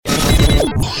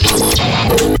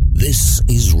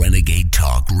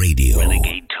Talk Radio.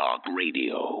 Renegade Talk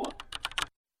Radio.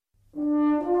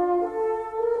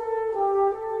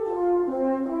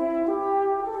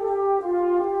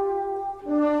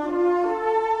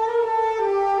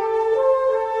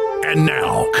 And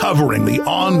now, covering the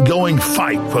ongoing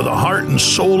fight for the heart and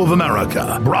soul of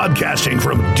America, broadcasting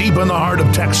from deep in the heart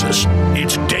of Texas,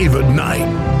 it's David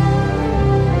Knight.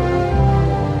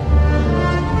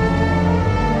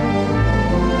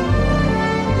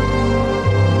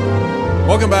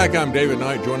 Welcome back. I'm David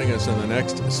Knight. Joining us in the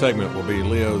next segment will be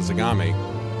Leo Zagami.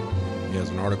 He has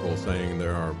an article saying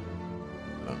there are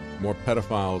more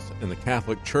pedophiles in the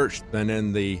Catholic Church than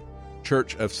in the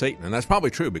Church of Satan. And that's probably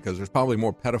true because there's probably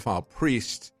more pedophile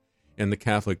priests in the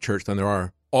Catholic Church than there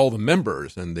are all the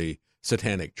members in the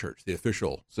Satanic Church, the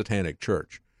official Satanic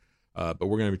Church. But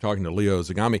we're going to be talking to Leo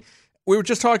Zagami. We were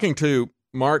just talking to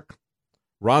Mark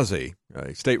Rozzi,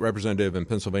 a state representative in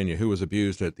Pennsylvania who was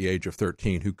abused at the age of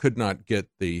 13, who could not get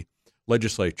the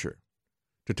legislature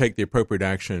to take the appropriate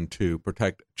action to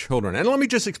protect children. And let me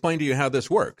just explain to you how this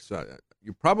works.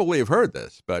 You probably have heard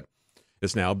this, but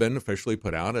it's now been officially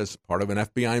put out as part of an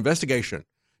FBI investigation.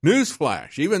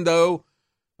 Newsflash, even though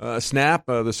SNAP,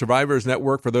 the Survivors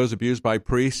Network for those abused by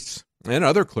priests and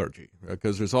other clergy,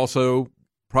 because there's also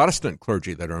Protestant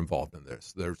clergy that are involved in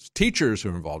this. There's teachers who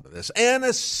are involved in this, and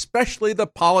especially the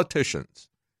politicians.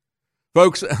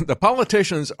 Folks, the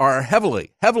politicians are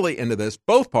heavily into this,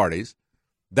 both parties.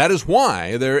 That is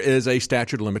why there is a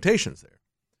statute of limitations there.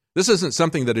 This isn't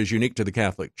something that is unique to the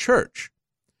Catholic Church.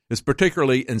 It's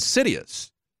particularly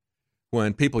insidious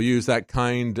when people use that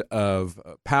kind of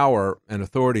power and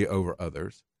authority over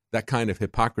others, that kind of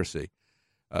hypocrisy.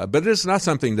 But it's not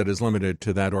something that is limited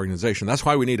to that organization. That's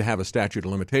why we need to have a statute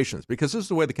of limitations, because this is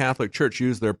the way the Catholic Church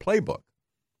used their playbook.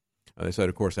 They said,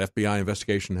 of course, FBI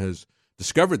investigation has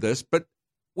discovered this, but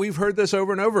we've heard this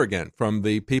over and over again from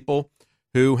the people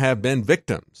who have been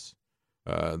victims.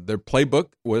 Their playbook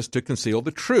was to conceal the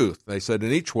truth. They said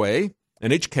in each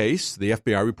case, the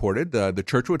FBI reported the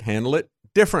church would handle it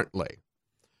differently,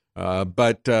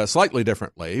 but slightly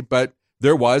differently, but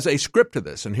there was a script to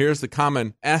this, and here's the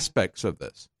common aspects of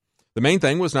this. The main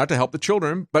thing was not to help the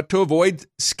children, but to avoid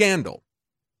scandal.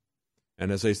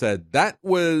 And as they said, that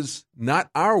was not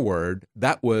our word,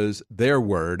 that was their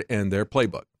word and their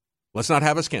playbook. Let's not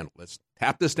have a scandal. Let's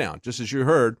tap this down. Just as you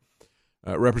heard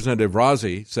Representative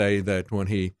Rozzi say that when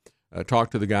he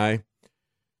talked to the guy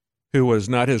who was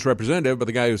not his representative, but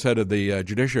the guy who's head of the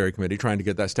Judiciary Committee trying to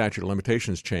get that statute of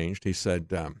limitations changed, he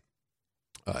said,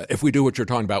 if we do what you're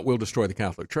talking about, we'll destroy the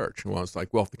Catholic Church. Well, it's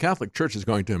like, well, if the Catholic Church is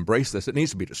going to embrace this, it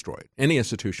needs to be destroyed. Any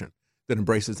institution that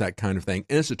embraces that kind of thing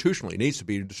institutionally needs to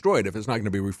be destroyed if it's not going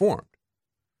to be reformed.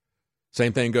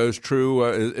 Same thing is true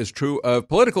of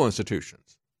political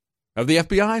institutions, of the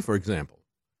FBI, for example,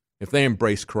 if they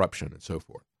embrace corruption and so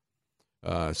forth.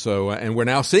 And we're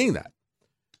now seeing that,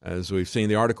 as we've seen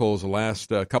the articles the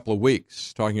last couple of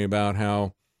weeks talking about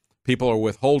how people are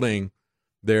withholding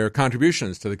their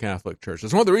contributions to the Catholic Church.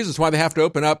 It's one of the reasons why they have to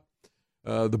open up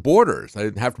the borders. They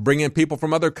have to bring in people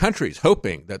from other countries,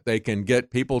 hoping that they can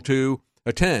get people to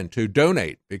attend, to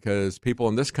donate, because people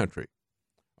in this country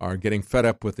are getting fed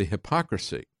up with the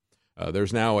hypocrisy.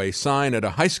 There's now a sign at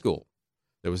a high school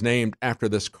that was named after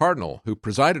this cardinal who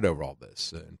presided over all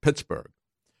this in Pittsburgh,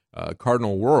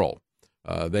 Cardinal Wuerl.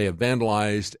 They have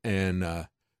vandalized and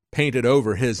painted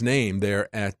over his name there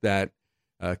at that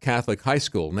Catholic high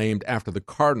school named after the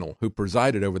cardinal who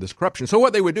presided over this corruption. So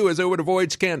what they would do is they would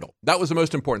avoid scandal. That was the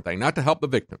most important thing, not to help the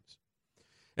victims.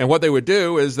 And what they would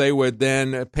do is they would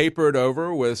then paper it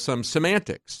over with some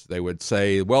semantics. They would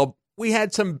say, well, we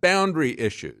had some boundary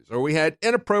issues, or we had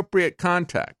inappropriate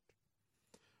contact.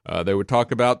 They would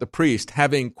talk about the priest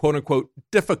having, quote-unquote,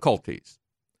 difficulties.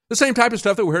 The same type of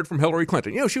stuff that we heard from Hillary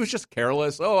Clinton. You know, she was just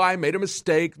careless. Oh, I made a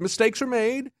mistake. Mistakes are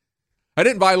made. I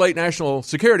didn't violate national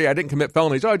security. I didn't commit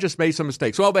felonies. Oh, I just made some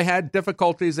mistakes. Well, they had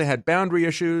difficulties. They had boundary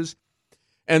issues.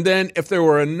 And then if there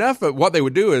were enough, what they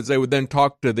would do is they would then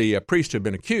talk to the priest who had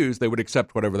been accused. They would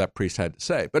accept whatever that priest had to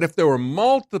say. But if there were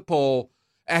multiple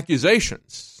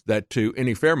accusations that to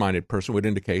any fair-minded person would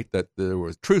indicate that there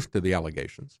was truth to the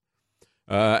allegations,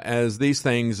 as these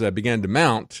things began to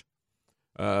mount,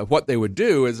 what they would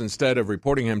do is instead of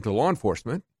reporting him to law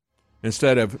enforcement,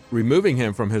 instead of removing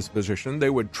him from his position, they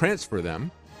would transfer them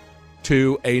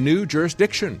to a new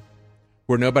jurisdiction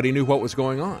where nobody knew what was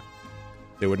going on.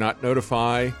 They would not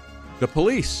notify the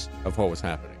police of what was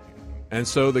happening. And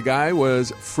so the guy was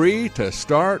free to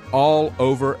start all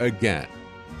over again.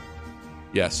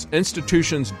 Yes,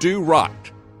 institutions do rot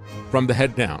from the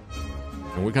head down.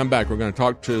 When we come back, we're going to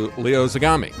talk to Leo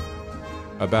Zagami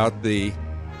about the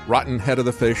rotten head of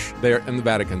the fish there in the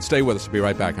Vatican. Stay with us. We'll be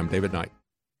right back. I'm David Knight.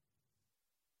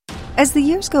 As the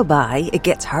years go by, it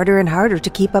gets harder and harder to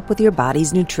keep up with your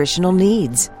body's nutritional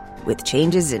needs. With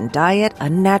changes in diet,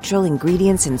 unnatural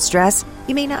ingredients, and stress,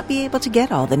 you may not be able to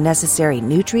get all the necessary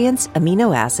nutrients,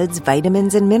 amino acids,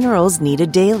 vitamins, and minerals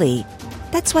needed daily.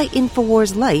 That's why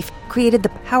InfoWars Life created the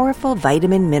powerful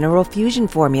Vitamin Mineral Fusion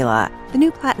formula. The new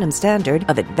platinum standard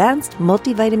of advanced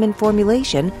multivitamin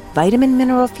formulation, Vitamin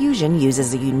Mineral Fusion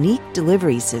uses a unique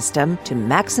delivery system to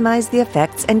maximize the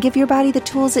effects and give your body the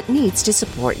tools it needs to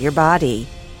support your body.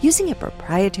 Using a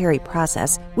proprietary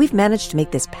process, we've managed to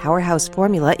make this powerhouse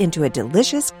formula into a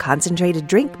delicious, concentrated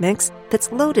drink mix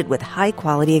that's loaded with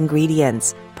high-quality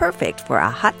ingredients. Perfect for a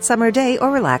hot summer day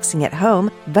or relaxing at home,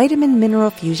 Vitamin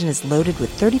Mineral Fusion is loaded with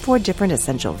 34 different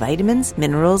essential vitamins,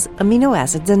 minerals, amino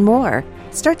acids, and more.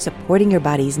 Start supporting your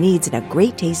body's needs in a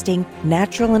great-tasting,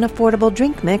 natural, and affordable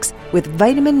drink mix with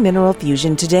Vitamin Mineral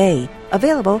Fusion today.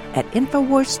 Available at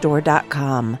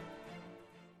InfoWarsStore.com.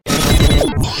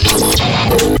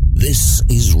 This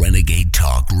is Renegade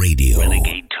Talk Radio.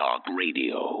 Renegade Talk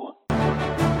Radio.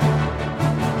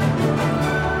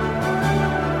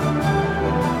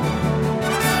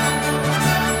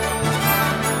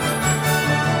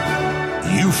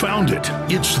 You found it.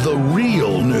 It's the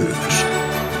real news.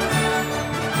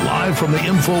 Live from the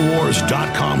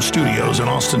Infowars.com studios in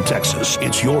Austin, Texas,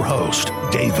 it's your host,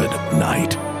 David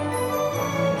Knight.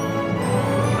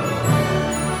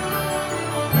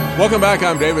 Welcome back.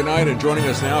 I'm David Knight, and joining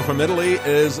us now from Italy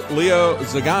is Leo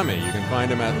Zagami. You can find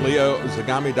him at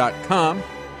leozagami.com,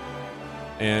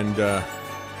 and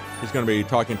he's going to be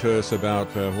talking to us about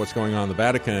what's going on in the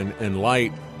Vatican in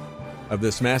light of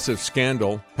this massive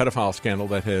scandal, pedophile scandal,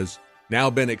 that has now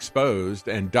been exposed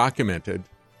and documented.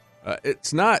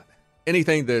 It's not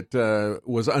anything that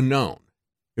was unknown.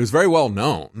 It was very well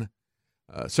known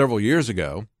several years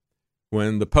ago,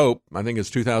 when the Pope, I think it's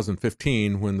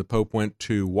 2015, when the Pope went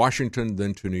to Washington,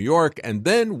 then to New York, and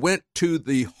then went to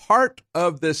the heart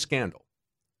of this scandal.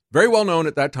 Very well known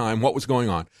at that time what was going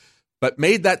on, but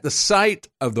made that the site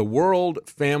of the World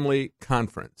Family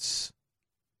Conference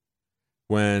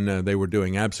when they were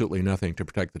doing absolutely nothing to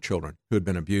protect the children who had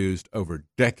been abused over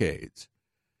decades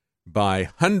by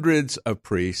hundreds of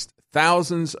priests,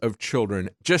 thousands of children,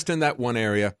 just in that one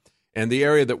area. And the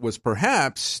area that was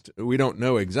perhaps, we don't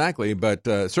know exactly, but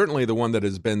certainly the one that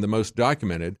has been the most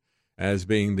documented as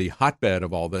being the hotbed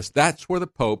of all this, that's where the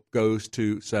Pope goes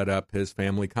to set up his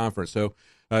family conference. So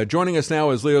joining us now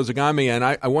is Leo Zagami, and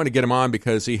I want to get him on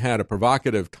because he had a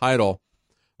provocative title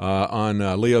on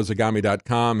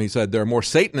leozagami.com. He said, there are more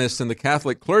Satanists in the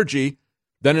Catholic clergy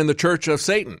than in the Church of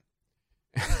Satan.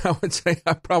 I would say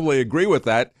I probably agree with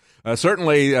that.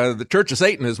 Certainly the Church of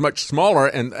Satan is much smaller,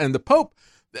 and the Pope,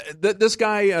 this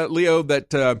guy, Leo,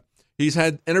 that he's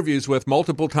had interviews with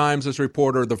multiple times as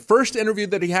reporter, the first interview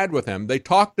that he had with him, they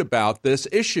talked about this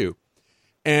issue.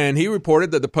 And he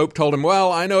reported that the Pope told him,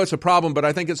 well, I know it's a problem, but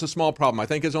I think it's a small problem. I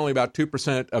think it's only about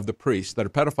 2% of the priests that are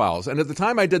pedophiles. And at the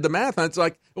time I did the math, and it's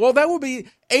like, well, that would be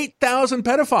 8,000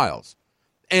 pedophiles.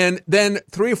 And then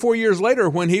 3 or 4 years later,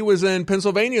 when he was in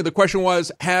Pennsylvania, the question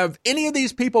was, have any of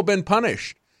these people been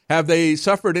punished? Have they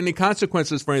suffered any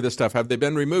consequences for any of this stuff? Have they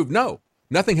been removed? No.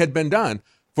 Nothing had been done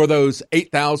for those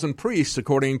 8,000 priests,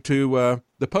 according to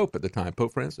the Pope at the time,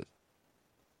 Pope Francis.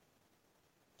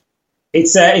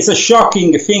 It's a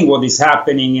shocking thing what is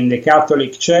happening in the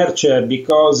Catholic Church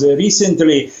because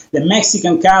recently the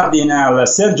Mexican Cardinal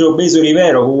Sergio Beso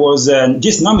Rivero, who was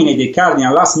just nominated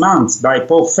Cardinal last month by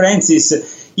Pope Francis,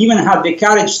 even had the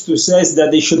courage to say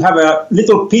that they should have a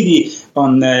little pity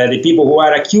on the people who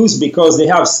are accused because they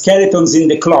have skeletons in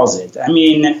the closet. I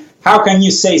mean, how can you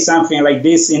say something like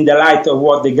this in the light of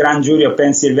what the Grand Jury of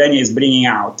Pennsylvania is bringing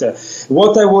out?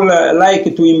 What I would like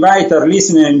to invite our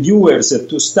listeners and viewers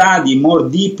to study more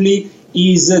deeply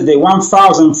is the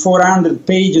 1,400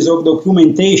 pages of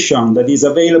documentation that is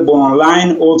available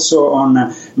online, also on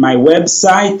my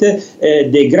website.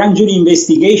 The Grand Jury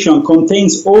investigation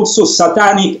contains also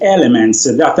satanic elements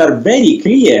that are very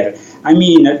clear. I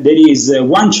mean, there is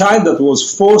one child that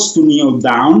was forced to kneel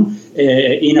down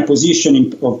in a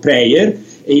position of prayer.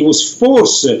 He was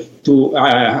forced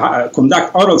to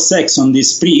conduct oral sex on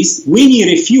this priest. When he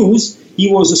refused,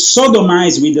 he was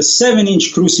sodomized with a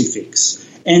 7-inch crucifix.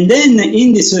 And then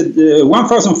in this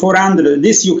 1,400,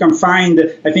 this you can find,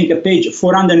 I think, at page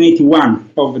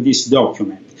 481 of this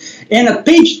document. And at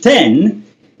page 10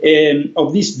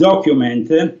 of this document,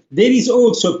 there is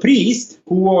also a priest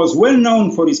who was well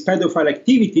known for his pedophile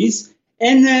activities,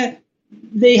 and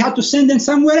they had to send him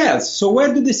somewhere else. So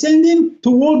where did they send him?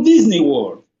 To Walt Disney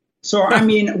World. So, I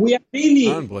mean, we are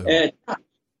really,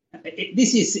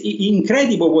 this is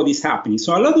incredible what is happening.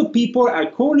 So a lot of people are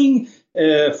calling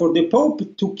for the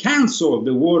Pope to cancel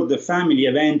the World Family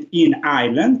event in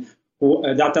Ireland,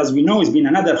 that, as we know, has been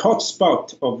another hot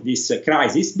spot of this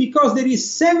crisis, because there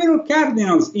is several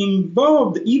cardinals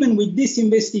involved even with this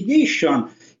investigation.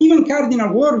 Even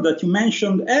Cardinal Ward, that you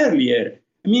mentioned earlier.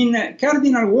 I mean,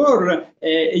 Cardinal Ward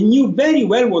knew very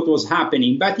well what was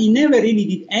happening, but he never really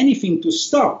did anything to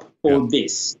stop all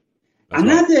this. That's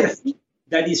another thing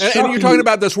that is shocking. And you're talking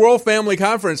about this World Family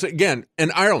Conference, again,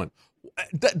 in Ireland.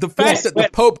 The fact that the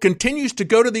Pope continues to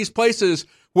go to these places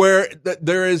where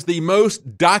there is the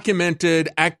most documented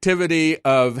activity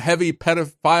of heavy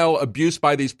pedophile abuse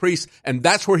by these priests, and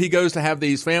that's where he goes to have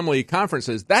these family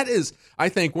conferences, that is, I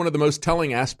think, one of the most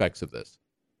telling aspects of this.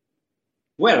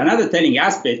 Well, another telling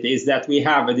aspect is that we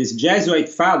have this Jesuit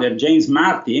father, James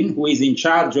Martin, who is in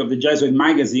charge of the Jesuit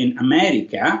magazine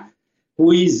America,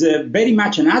 who is very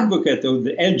much an advocate of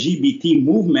the LGBT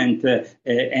movement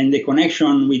and the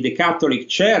connection with the Catholic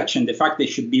Church and the fact they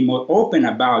should be more open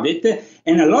about it.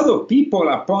 And a lot of people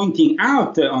are pointing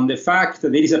out on the fact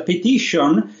that there is a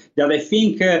petition that I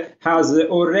think has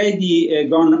already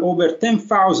gone over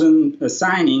 10,000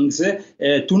 signings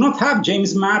to not have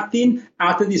James Martin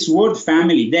at this World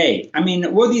Family Day. I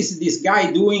mean, what is this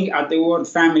guy doing at the World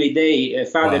Family Day,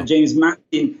 Father James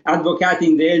Martin,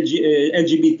 advocating the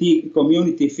LGBT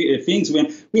community things,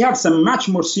 when we have some much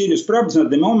more serious problems at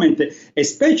the moment,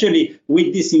 especially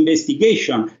with this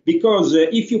investigation? Because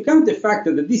if you count the fact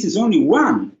that this is only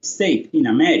one state in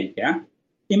America,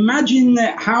 imagine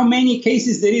how many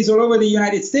cases there is all over the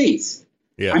United States.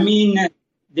 Yeah. I mean,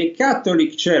 the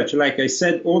Catholic Church, like I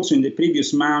said also in the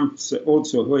previous months,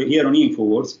 also here on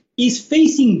InfoWars, is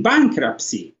facing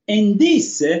bankruptcy. And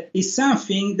this is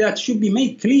something that should be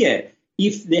made clear.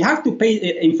 If they have to pay,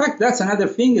 in fact, that's another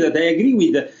thing that I agree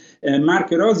with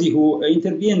Mark Rossi, who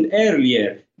intervened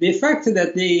earlier. The fact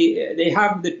that they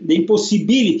have the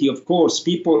impossibility, of course,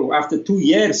 people after 2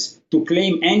 years to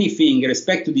claim anything in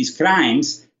respect to these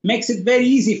crimes makes it very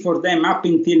easy for them up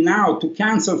until now to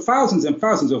cancel thousands and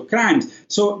thousands of crimes.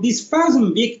 So these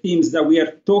 1,000 victims that we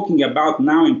are talking about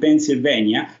now in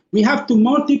Pennsylvania, we have to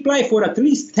multiply for at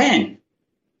least 10,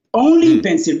 only in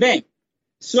Pennsylvania.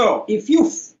 So if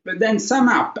you then sum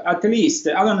up at least,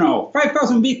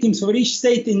 5,000 victims for each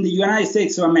state in the United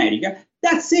States of America,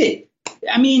 that's it.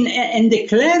 I mean, and the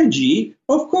clergy,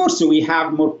 of course, we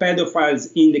have more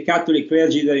pedophiles in the Catholic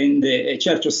clergy than in the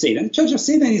Church of Satan. The Church of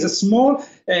Satan is a small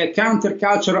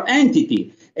countercultural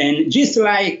entity. And just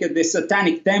like the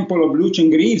Satanic Temple of Lucian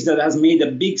Greaves that has made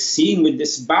a big scene with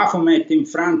this Baphomet in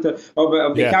front of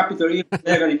the Capitol.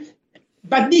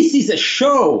 But this is a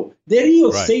show. The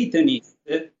real Satanists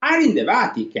are in the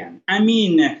Vatican. I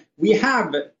mean, we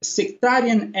have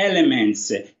sectarian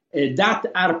elements that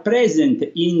are present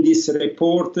in this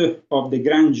report of the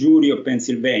Grand Jury of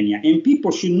Pennsylvania. And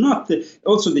people should not,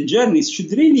 also the journalists,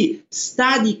 should really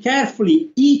study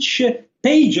carefully each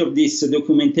page of this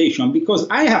documentation, because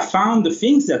I have found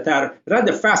things that are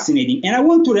rather fascinating. And I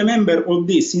want to remember all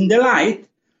this in the light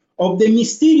of the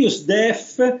mysterious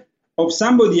death of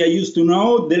somebody I used to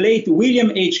know, the late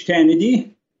William H. Kennedy,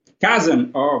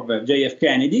 cousin of J.F.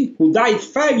 Kennedy, who died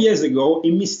 5 years ago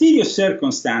in mysterious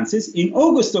circumstances in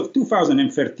August of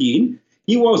 2013.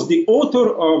 He was the author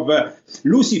of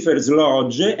Lucifer's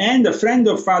Lodge and a friend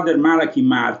of Father Malachi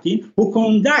Martin, who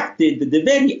conducted the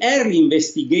very early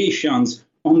investigations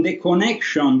on the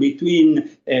connection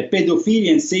between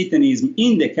pedophilia and Satanism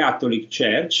in the Catholic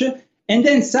Church. And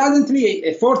then suddenly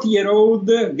a 40-year-old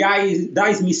guy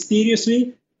dies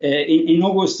mysteriously in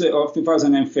August of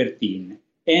 2013.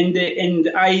 And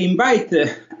I invite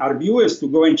our viewers to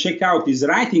go and check out his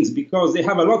writings, because they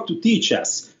have a lot to teach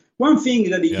us. One thing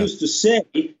that he used to say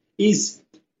is,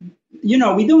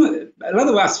 a lot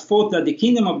of us thought that the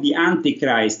kingdom of the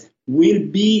Antichrist will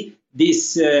be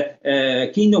this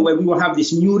kingdom where we will have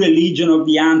this new religion of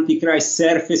the Antichrist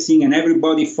surfacing and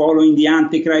everybody following the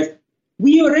Antichrist.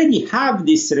 We already have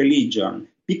this religion,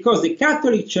 because the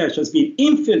Catholic Church has been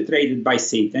infiltrated by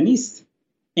Satanists.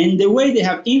 And the way they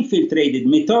have infiltrated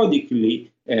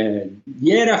methodically,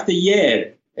 year after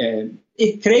year,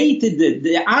 it created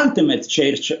the ultimate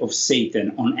church of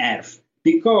Satan on earth,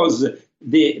 because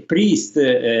the priest,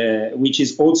 which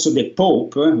is also the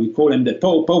Pope, we call him the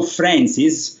Pope, Pope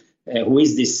Francis, who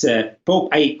is this Pope,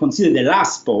 I consider the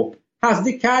last Pope, has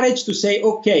the courage to say,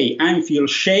 okay, I feel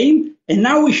shame, and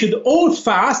now we should all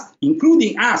fast,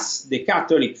 including us, the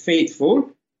Catholic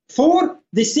faithful, for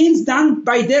the sins done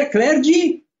by their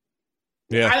clergy.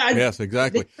 Yes,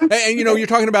 exactly. And you're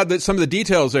talking about some of the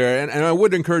details there, and I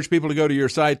would encourage people to go to your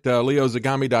site,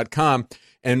 leozagami.com,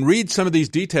 and read some of these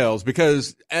details,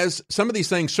 because as some of these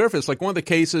things surface, like one of the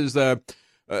cases,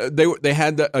 they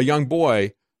had a young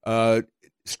boy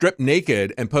stripped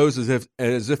naked and posed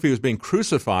as if he was being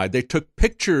crucified. They took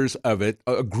pictures of it,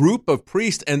 a group of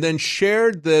priests, and then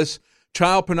shared this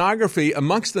child pornography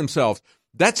amongst themselves.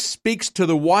 That speaks to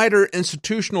the wider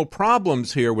institutional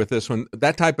problems here with this when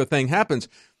that type of thing happens.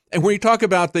 And when you talk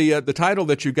about the title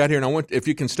that you've got here, and if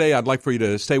you can stay, I'd like for you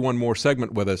to stay one more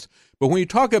segment with us. But when you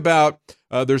talk about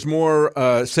there's more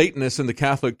Satanists in the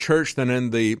Catholic Church than in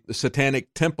the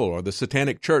Satanic Temple or the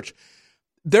Satanic Church,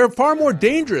 they're far more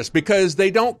dangerous because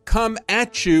they don't come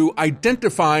at you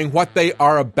identifying what they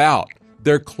are about.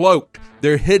 They're cloaked.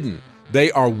 They're hidden.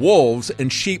 They are wolves in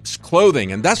sheep's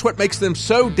clothing. And that's what makes them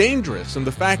so dangerous. And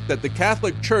the fact that the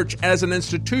Catholic Church as an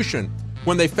institution,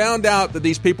 when they found out that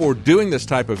these people were doing this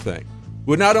type of thing,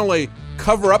 would not only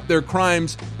cover up their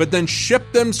crimes, but then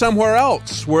ship them somewhere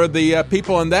else where the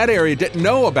people in that area didn't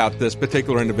know about this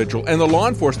particular individual and the law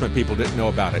enforcement people didn't know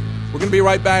about it. We're going to be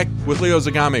right back with Leo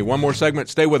Zagami. One more segment.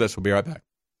 Stay with us. We'll be right back.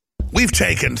 We've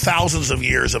taken thousands of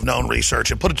years of known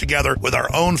research and put it together with our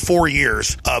own 4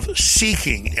 years of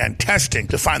seeking and testing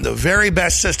to find the very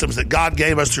best systems that God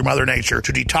gave us through Mother Nature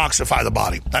to detoxify the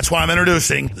body. That's why I'm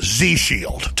introducing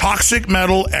Z-Shield, toxic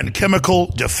metal and chemical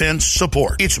defense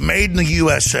support. It's made in the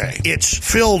USA. It's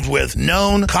filled with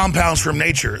known compounds from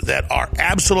nature that are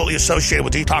absolutely associated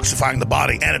with detoxifying the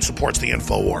body, and it supports the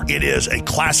InfoWar. It is a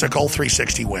classical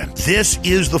 360 win. This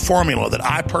is the formula that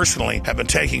I personally have been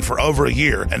taking for over a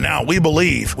year, and now we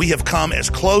believe we have come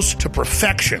as close to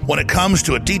perfection when it comes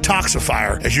to a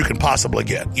detoxifier as you can possibly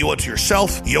get. You owe it to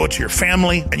yourself, you owe it to your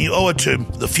family, and you owe it to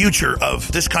the future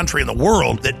of this country and the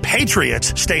world that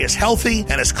patriots stay as healthy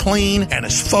and as clean and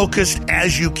as focused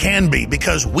as you can be,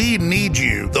 because we need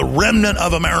you, the remnant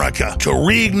of America, to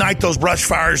reignite those brush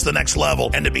fires to the next level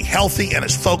and to be healthy and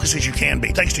as focused as you can be.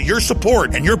 Thanks to your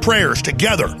support and your prayers,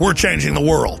 together we're changing the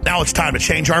world. Now it's time to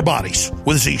change our bodies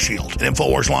with Z-Shield at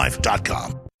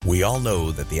InfoWarsLife.com. We all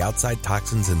know that the outside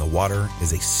toxins in the water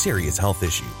is a serious health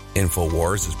issue.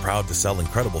 InfoWars is proud to sell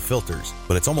incredible filters,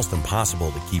 but it's almost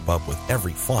impossible to keep up with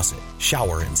every faucet,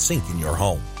 shower, and sink in your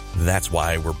home. That's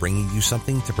why we're bringing you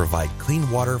something to provide clean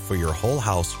water for your whole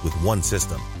house with one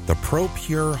system. The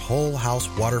ProPure Whole House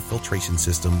Water Filtration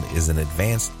System is an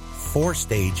advanced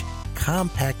 4-stage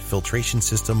compact filtration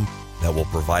system that will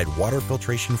provide water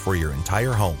filtration for your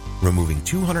entire home, removing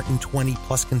 220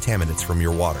 plus contaminants from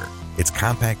your water. It's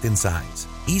compact in size,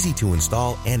 easy to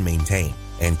install and maintain,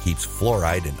 and keeps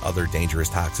fluoride and other dangerous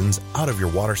toxins out of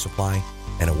your water supply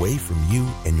and away from you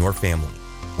and your family.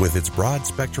 With its broad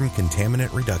spectrum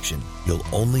contaminant reduction, you'll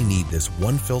only need this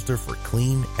one filter for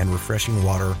clean and refreshing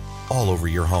water all over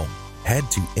your home.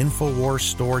 Head to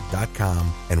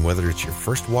InfoWarsStore.com, and whether it's your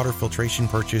first water filtration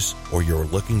purchase or you're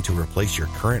looking to replace your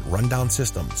current rundown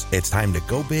systems, it's time to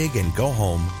go big and go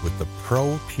home with the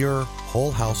ProPure Whole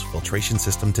House Filtration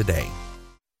System today.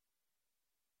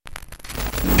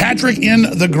 Patrick in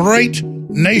the great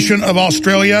nation of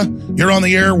Australia, you're on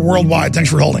the air worldwide.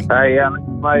 Thanks for holding. Hey,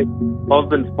 mate, I've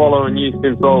been following you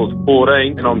since I was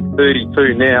 14 and I'm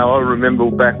 32 now. I remember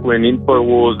back when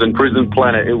InfoWars and Prison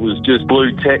Planet, it was just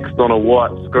blue text on a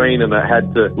white screen and I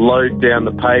had to load down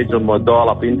the page on my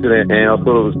dial-up internet, and I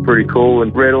thought it was pretty cool,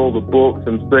 and read all the books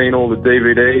and seen all the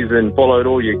DVDs and followed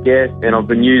all your guests, and I've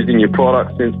been using your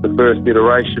product since the first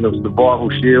iteration of Survival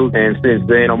Shield, and since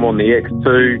then I'm on the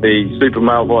X2, the Super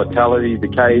Male Vitality, the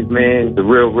Caveman, the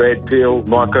Real Red Pill,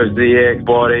 Myco ZX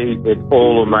Body. It's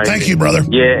all amazing. Thank you, brother.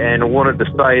 Yeah, and I wanted to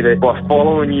say that by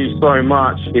following you so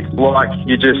much, it's like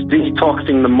you're just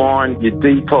detoxing the mind, you're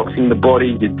detoxing the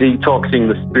body, you're detoxing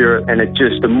the spirit, and it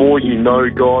just, the more you know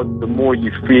God, the more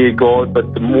you fear God,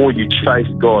 but the more you chase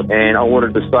God. And I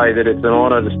wanted to say that it's an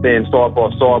honour to stand side by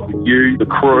side with you, the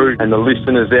crew, and the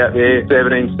listeners out there,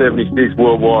 1776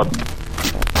 worldwide.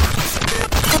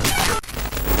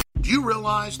 Do you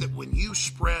realize that when you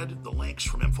spread the links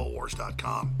from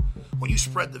Infowars.com, when you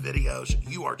spread the videos,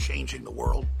 you are changing the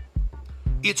world?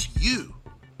 It's you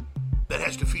that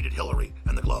has defeated Hillary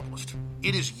and the globalists.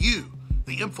 It is you,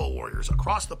 the info warriors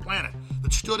across the planet,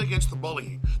 that stood against the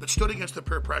bullying, that stood against the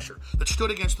peer pressure, that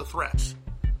stood against the threats,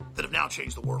 that have now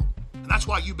changed the world. And that's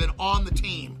why you've been on the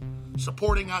team,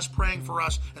 supporting us, praying for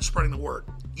us, and spreading the word.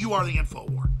 You are the info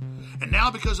war. And now,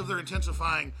 because of their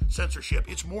intensifying censorship,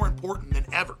 it's more important than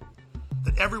ever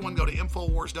that everyone go to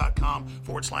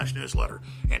Infowars.com/newsletter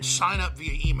and sign up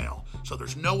via email, so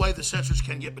there's no way the censors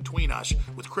can get between us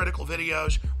with critical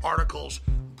videos, articles,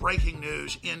 breaking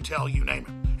news, intel, you name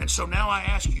it. And so now I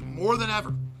ask you more than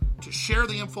ever, to share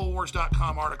the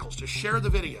Infowars.com articles, to share the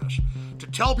videos, to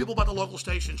tell people about the local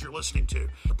stations you're listening to.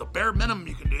 But the bare minimum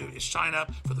you can do is sign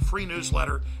up for the free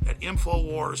newsletter at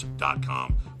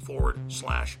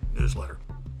Infowars.com/newsletter.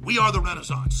 We are the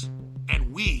Renaissance,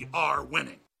 and we are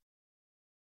winning.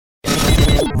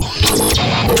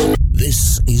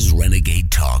 This is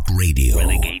Renegade Talk Radio.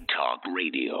 Renegade Talk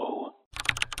Radio.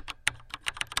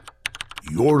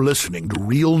 You're listening to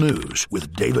Real News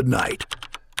with David Knight.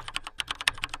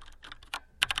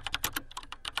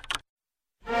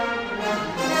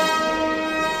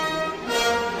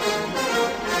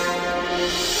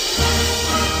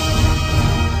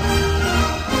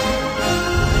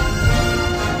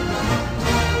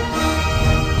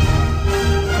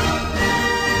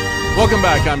 Welcome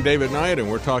back. I'm David Knight, and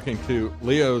we're talking to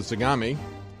Leo Zagami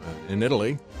in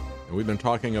Italy. And we've been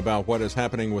talking about what is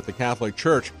happening with the Catholic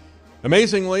Church.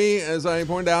 Amazingly, as I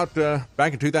pointed out,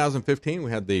 back in 2015, we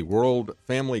had the World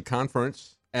Family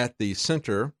Conference at the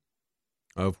center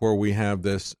of where we have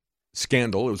this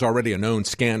scandal. It was already a known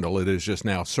scandal. It is just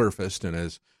now surfaced. And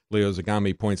as Leo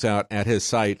Zagami points out at his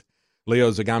site,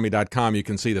 leozagami.com, you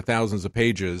can see the thousands of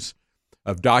pages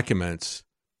of documents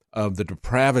of the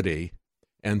depravity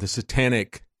and the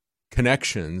satanic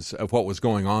connections of what was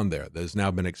going on there that has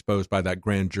now been exposed by that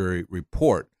grand jury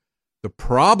report. The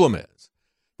problem is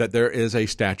that there is a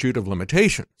statute of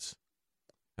limitations.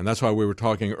 And that's why we were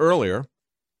talking earlier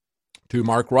to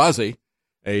Mark Rossi,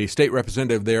 a state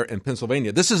representative there in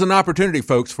Pennsylvania. This is an opportunity,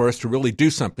 folks, for us to really do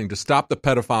something to stop the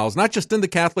pedophiles, not just in the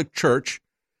Catholic Church,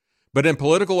 but in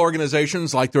political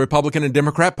organizations like the Republican and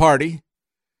Democrat Party.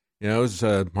 You know, it was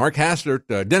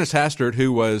Dennis Hastert,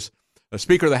 who was a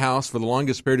Speaker of the House for the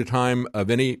longest period of time of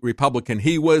any Republican.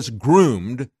 He was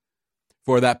groomed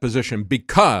for that position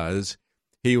because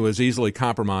he was easily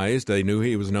compromised. They knew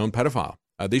he was a known pedophile.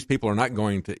 These people are not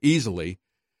going to easily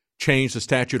change the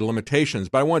statute of limitations.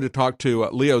 But I wanted to talk to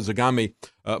Leo Zagami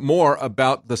more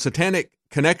about the satanic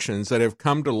connections that have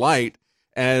come to light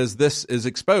as this is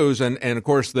exposed. And of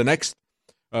course, the next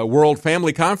World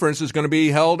Family Conference is going to be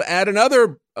held at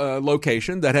another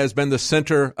location that has been the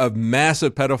center of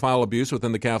massive pedophile abuse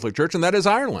within the Catholic Church, and that is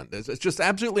Ireland. It's just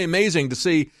absolutely amazing to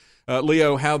see,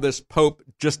 Leo, how this Pope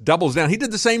just doubles down. He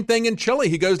did the same thing in Chile.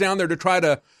 He goes down there to try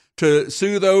to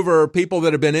soothe over people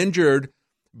that have been injured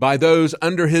by those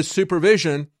under his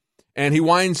supervision, and he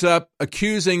winds up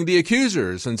accusing the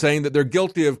accusers and saying that they're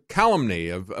guilty of calumny,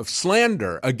 of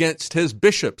slander against his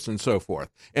bishops and so forth.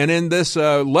 And in this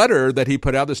letter that he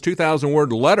put out, this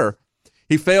 2,000-word letter,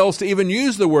 he fails to even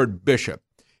use the word bishop.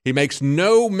 He makes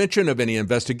no mention of any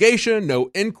investigation, no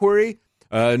inquiry,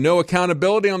 no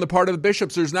accountability on the part of the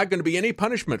bishops. There's not going to be any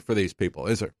punishment for these people,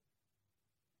 is there?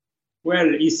 Well,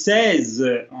 he says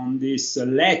on this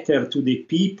letter to the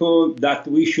people that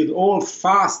we should all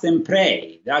fast and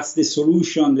pray. That's the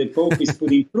solution the Pope is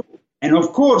putting through. And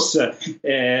of course,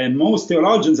 most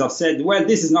theologians have said, well,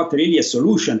 this is not really a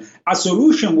solution. A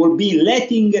solution will be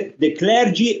letting the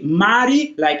clergy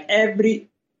marry like every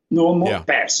normal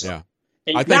person. Yeah.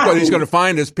 I think what he's going to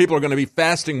find is people are going to be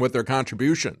fasting with their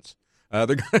contributions. They're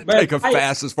going to take a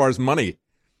fast as far as money.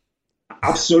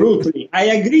 Absolutely. I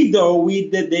agree, though,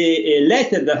 with the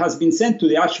letter that has been sent to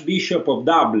the Archbishop of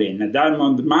Dublin,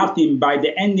 Diarmuid Martin, by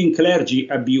the Ending Clergy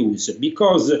Abuse,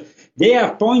 because they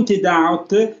have pointed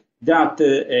out that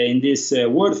in this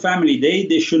World Family Day,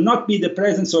 there should not be the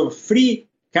presence of three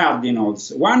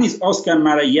cardinals. One is Oscar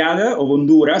Marallada of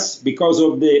Honduras, because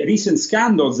of the recent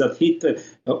scandals that hit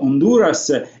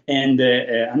Honduras, and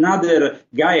another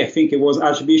guy, I think it was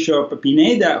Archbishop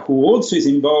Pineda, who also is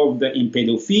involved in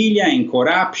pedophilia, in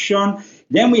corruption.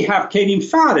 Then we have Kevin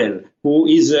Farrell, who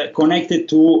is connected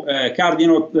to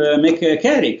Cardinal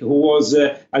McCarrick, who was,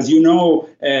 as you know,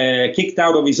 kicked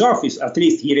out of his office. At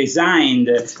least he resigned,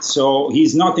 so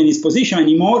he's not in his position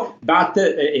anymore. But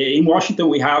in Washington,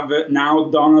 we have now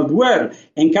Donald Ware.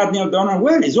 And Cardinal Donald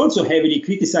Ware is also heavily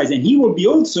criticized, and he will be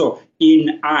also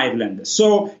in Ireland.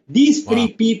 So these three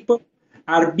people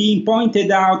are being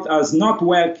pointed out as not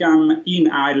welcome in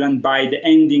Ireland by the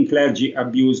Ending Clergy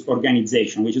Abuse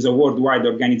Organization, which is a worldwide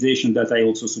organization that I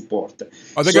also support.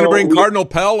 Are they going to bring Cardinal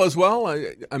Pell as well?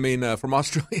 I mean, from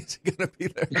Australia, is he going to be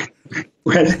there?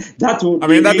 Well, that would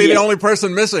that'd be the only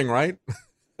person missing, right?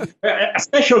 A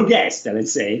special guest,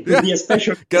 let's say. Could be a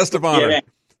special guest of honor. Yeah.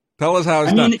 Tell us how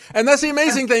it's done. And that's the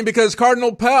amazing thing, because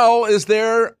Cardinal Pell is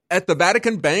there at the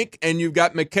Vatican Bank, and you've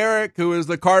got McCarrick, who is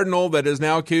the cardinal that is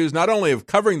now accused not only of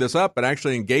covering this up, but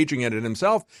actually engaging in it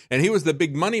himself. And he was the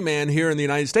big money man here in the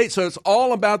United States. So it's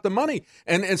all about the money.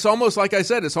 And it's almost like I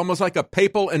said, it's almost like a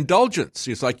papal indulgence.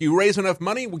 It's like you raise enough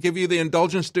money, we'll give you the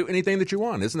indulgence to do anything that you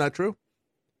want. Isn't that true?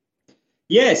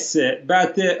 Yes,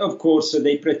 but of course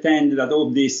they pretend that all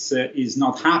this is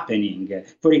not happening.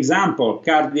 For example,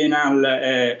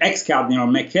 ex-Cardinal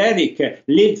McCarrick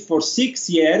lived for 6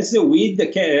 years with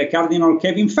Cardinal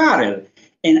Kevin Farrell.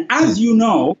 And as you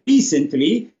know,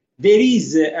 recently there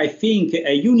is, I think,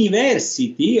 a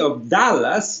university of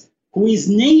Dallas who is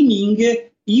naming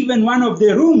even one of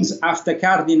the rooms after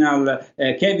Cardinal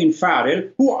Kevin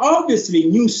Farrell, who obviously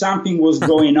knew something was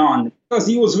going on because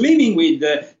he was living with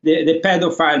the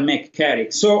pedophile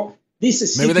McCarrick. So this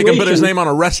situation, maybe they can put his name on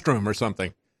a restroom or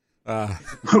something. Well,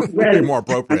 be more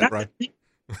appropriate, right?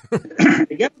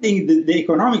 Regarding the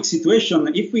economic situation,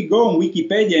 if we go on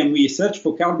Wikipedia and we search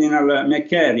for Cardinal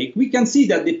McCarrick, we can see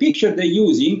that the picture they're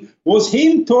using was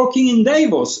him talking in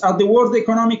Davos at the World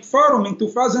Economic Forum in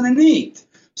 2008.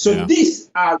 So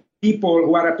these are people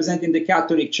who are representing the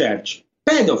Catholic Church,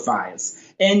 pedophiles.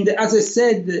 And as I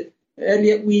said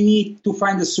earlier, we need to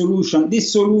find a solution.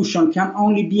 This solution can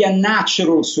only be a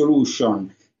natural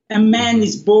solution. A man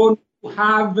is born to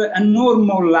have a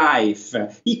normal life.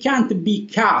 He can't be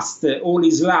cast all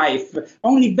his life.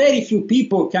 Only very few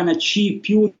people can achieve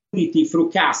purity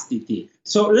through castity.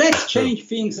 So let's change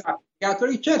things up in the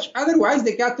Catholic Church. Otherwise,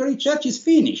 the Catholic Church is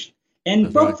finished.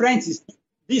 And Pope Francis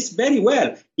this very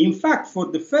well. In fact, for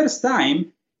the first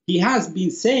time, he has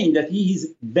been saying that he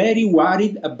is very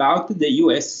worried about the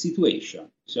U.S. situation.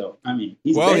 So, I mean,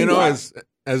 he's very worried.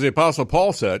 As the Apostle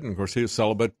Paul said, and of course he was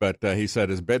celibate, but he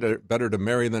said it's better to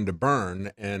marry than to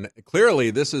burn. And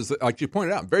clearly this is, like you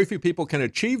pointed out, very few people can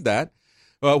achieve that.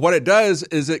 What it does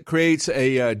is it creates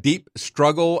a deep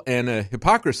struggle and a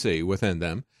hypocrisy within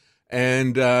them.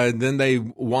 And then they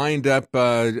wind up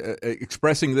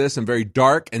expressing this in very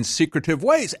dark and secretive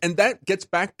ways. And that gets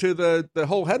back to the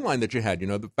whole headline that you had,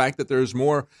 the fact that there's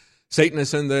more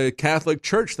Satanists in the Catholic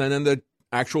Church than in the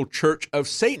actual Church of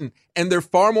Satan. And they're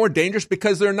far more dangerous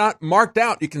because they're not marked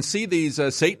out. You can see these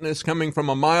Satanists coming from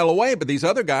a mile away, but these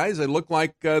other guys, they look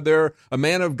like they're a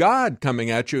man of God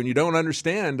coming at you, and you don't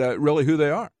understand really who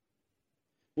they are.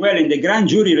 Well, in the grand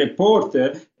jury report,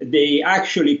 they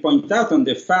actually point out on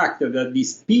the fact that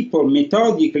these people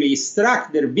methodically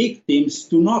instruct their victims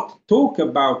to not talk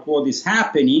about what is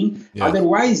happening. Yes.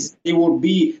 Otherwise, they will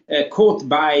be caught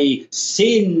by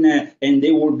sin and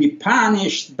they will be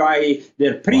punished by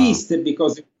their priest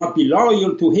because they will not be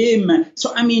loyal to him.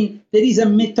 So, I mean, there is a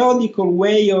methodical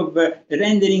way of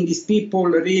rendering these people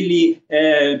really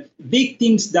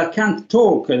victims that can't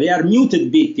talk. They are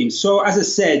muted victims. So, as I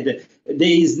said, there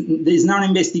is now an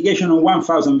investigation on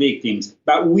 1,000 victims,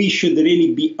 but we should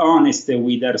really be honest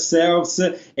with ourselves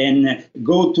and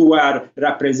go to our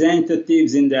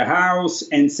representatives in the House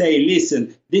and say,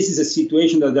 listen, this is a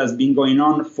situation that has been going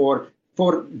on for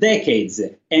decades,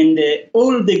 and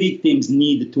all the victims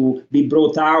need to be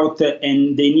brought out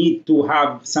and they need to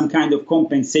have some kind of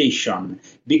compensation.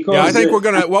 Because I think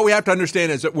what we have to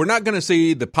understand is that we're not going to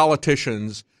see the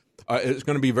politicians. It's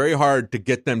going to be very hard to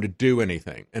get them to do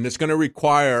anything. And it's going to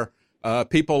require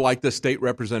people like the state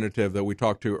representative that we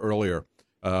talked to earlier,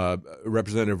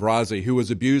 Representative Rozzi, who was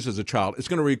abused as a child. It's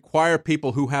going to require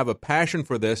people who have a passion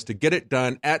for this to get it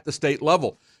done at the state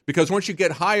level. Because once you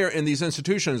get higher in these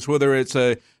institutions, whether it's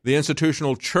the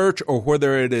institutional church or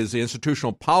whether it is the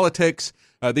institutional politics,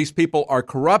 these people are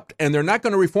corrupt and they're not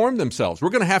going to reform themselves. We're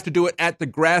going to have to do it at the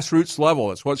grassroots level.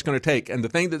 That's what it's going to take. And the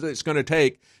thing that it's going to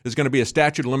take is going to be a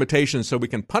statute of limitations so we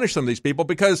can punish some of these people,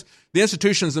 because the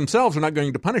institutions themselves are not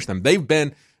going to punish them. They've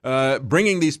been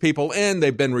bringing these people in.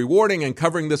 They've been rewarding and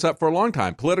covering this up for a long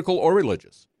time, political or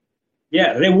religious.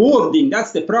 Yeah, rewarding,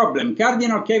 that's the problem.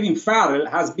 Cardinal Kevin Farrell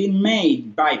has been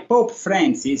made by Pope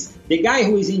Francis the guy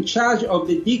who is in charge of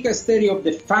the dicastery of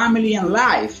the family and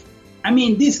life. I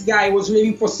mean, this guy was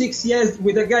living for 6 years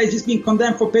with a guy just being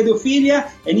condemned for pedophilia,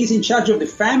 and he's in charge of the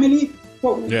family.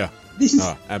 Well, this is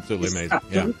absolutely amazing.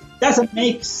 Yeah, doesn't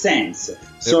make sense.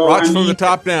 So, it rocks from the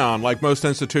top down, like most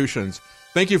institutions.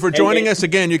 Thank you for joining us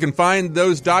again. You can find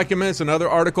those documents and other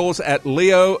articles at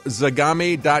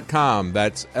leozagami.com.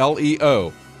 That's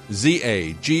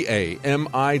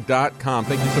LeoZagami.com.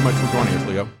 Thank you so much for joining us,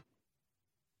 Leo.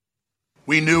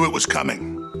 We knew it was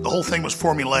coming. The whole thing was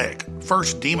formulaic.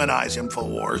 First, demonize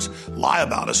InfoWars, lie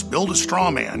about us, build a straw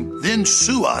man, then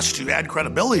sue us to add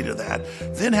credibility to that,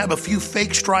 then have a few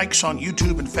fake strikes on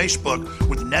YouTube and Facebook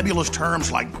with nebulous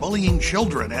terms like bullying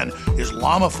children and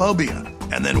Islamophobia.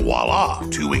 And then voila,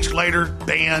 2 weeks later,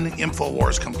 ban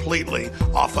InfoWars completely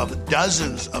off of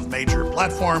dozens of major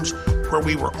platforms where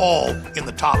we were all in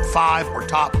the top 5 or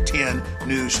top 10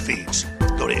 news feeds.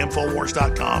 Go to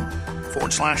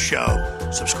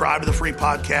InfoWars.com/show. Subscribe to the free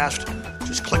podcast.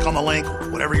 Just click on the link,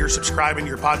 whatever you're subscribing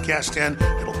your podcast in,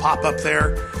 it'll pop up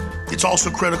there. It's also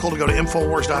critical to go to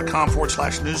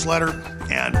Infowars.com/newsletter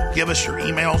and give us your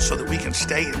email so that we can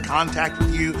stay in contact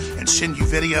with you and send you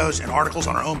videos and articles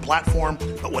on our own platform.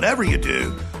 But whatever you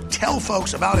do, tell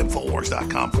folks about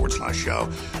Infowars.com/show,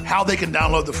 how they can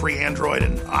download the free Android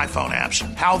and iPhone apps,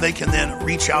 how they can then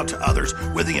reach out to others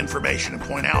with the information and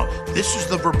point out, this is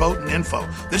the verboten info.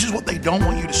 This is what they don't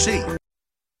want you to see.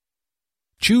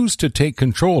 Choose to take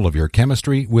control of your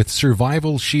chemistry with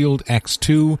Survival Shield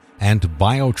X2 and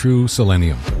BioTrue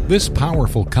Selenium. This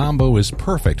powerful combo is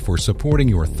perfect for supporting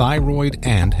your thyroid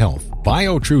and health.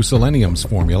 BioTrue Selenium's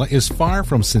formula is far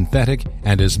from synthetic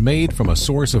and is made from a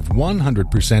source of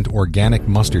 100% organic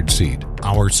mustard seed.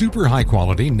 Our super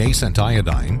high-quality nascent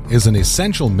iodine is an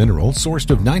essential mineral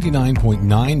sourced of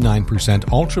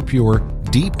 99.99% ultra-pure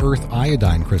deep earth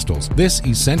iodine crystals. This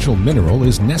essential mineral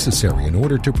is necessary in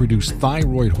order to produce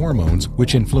thyroid hormones,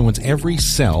 which influence every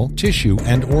cell, tissue,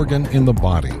 and organ in the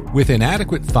body. With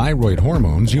inadequate thyroid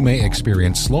hormones, you may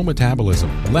experience slow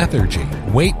metabolism, lethargy,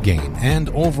 weight gain, and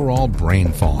overall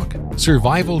brain fog.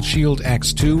 Survival Shield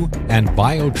X2 and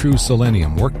BioTrue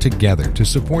Selenium work together to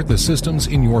support the systems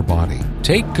in your body.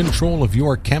 Take control of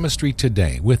your chemistry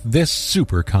today with this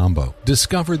super combo.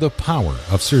 Discover the power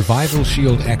of Survival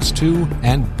Shield X2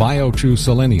 and BioTrue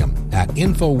Selenium at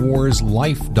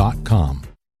InfoWarsLife.com.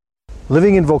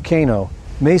 Living in Volcano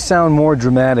may sound more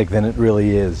dramatic than it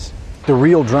really is. The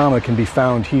real drama can be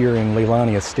found here in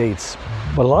Leilani Estates.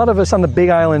 But a lot of us on the Big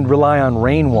Island rely on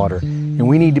rainwater, and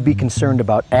we need to be concerned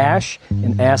about ash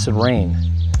and acid rain.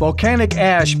 Volcanic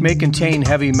ash may contain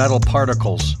heavy metal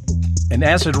particles, and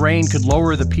acid rain could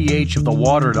lower the pH of the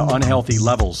water to unhealthy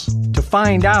levels. To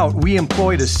find out, we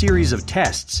employed a series of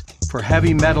tests for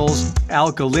heavy metals,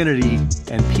 alkalinity,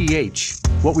 and pH.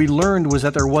 What we learned was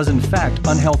that there was in fact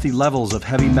unhealthy levels of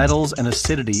heavy metals and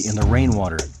acidity in the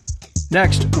rainwater.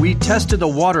 Next, we tested the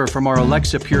water from our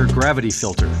Alexa Pure gravity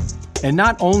filter. And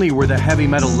not only were the heavy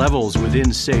metal levels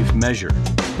within safe measure,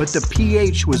 but the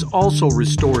pH was also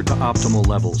restored to optimal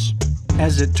levels.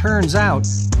 As it turns out,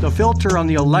 the filter on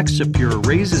the Alexa Pure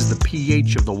raises the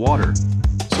pH of the water.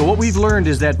 So what we've learned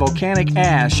is that volcanic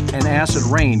ash and acid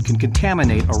rain can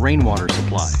contaminate a rainwater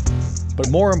supply. But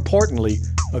more importantly,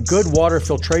 a good water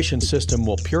filtration system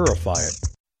will purify it.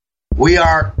 We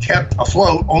are kept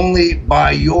afloat only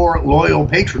by your loyal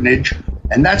patronage,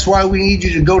 and that's why we need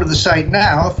you to go to the site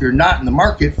now. If you're not in the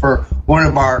market for one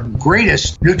of our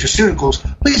greatest nutraceuticals,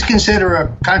 please consider a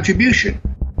contribution.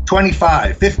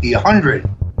 $25, $50, $100,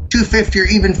 $250, or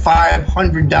even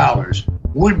 $500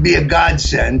 would be a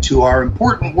godsend to our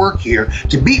important work here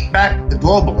to beat back the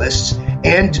globalists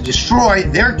and to destroy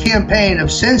their campaign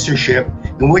of censorship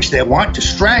in which they want to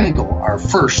strangle our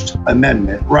First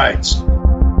Amendment rights.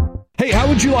 Hey, how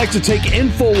would you like to take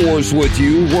InfoWars with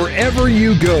you wherever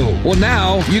you go? Well,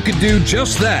 now you can do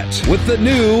just that with the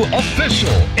new official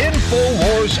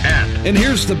InfoWars app. And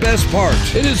here's the best part.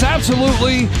 It is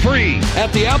absolutely free.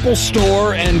 At the Apple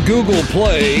Store and Google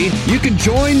Play, you can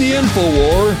join the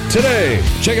InfoWar today.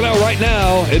 Check it out right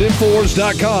now at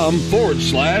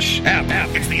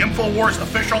Infowars.com/app. It's the InfoWars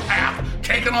official app,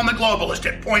 taking on the globalist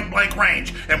at point blank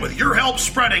range. And with your help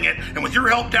spreading it, and with your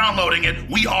help downloading it,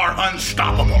 we are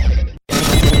unstoppable.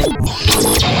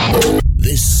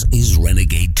 This is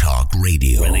Renegade Talk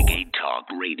Radio. Renegade Talk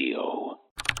Radio.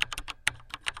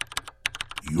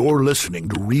 You're listening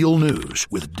to Real News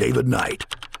with David Knight.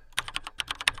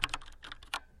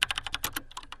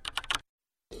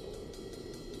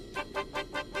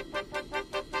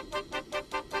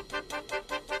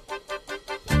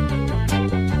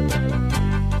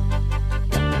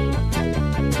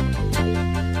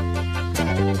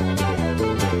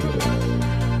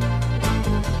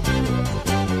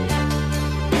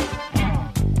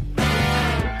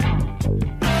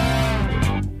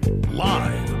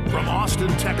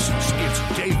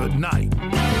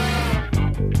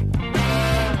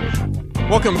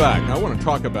 Welcome back. I want to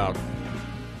talk about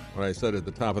what I said at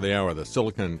the top of the hour, the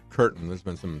Silicon Curtain. There's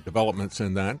been some developments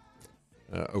in that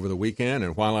over the weekend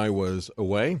and while I was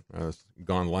away. I was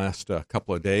gone last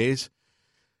couple of days.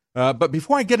 But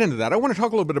before I get into that, I want to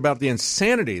talk a little bit about the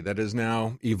insanity that has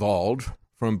now evolved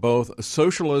from both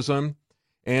socialism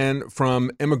and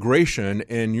from immigration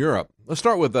in Europe. Let's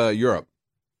start with Europe.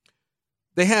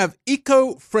 They have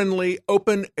eco-friendly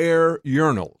open-air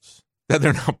urinals that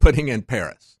they're now putting in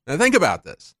Paris. Now think about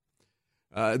this.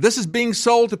 This is being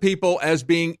sold to people as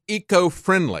being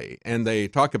eco-friendly, and they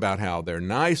talk about how they're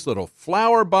nice little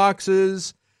flower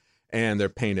boxes, and they're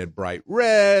painted bright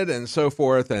red and so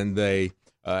forth, and they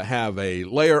have a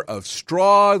layer of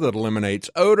straw that eliminates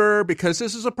odor, because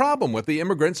this is a problem with the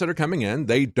immigrants that are coming in.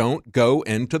 They don't go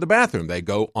into the bathroom. They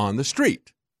go on the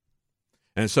street.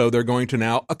 And so they're going to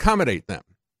now accommodate them.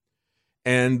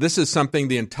 And this is something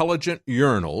the intelligent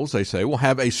urinals, they say, will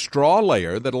have a straw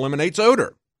layer that eliminates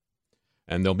odor.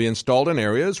 And they'll be installed in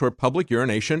areas where public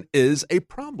urination is a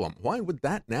problem. Why would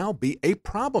that now be a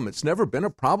problem? It's never been a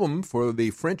problem for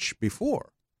the French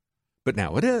before, but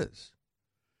now it is.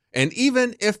 And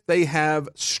even if they have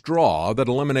straw that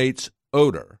eliminates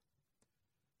odor,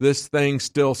 this thing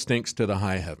still stinks to the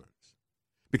high heavens.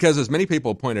 Because as many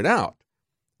people pointed out,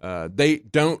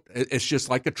 it's just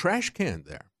like a trash can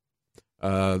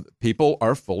there. People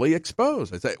are fully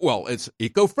exposed. They say, well, it's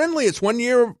eco-friendly. It's 1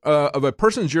 year of a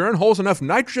person's urine holds enough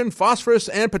nitrogen, phosphorus,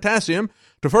 and potassium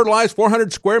to fertilize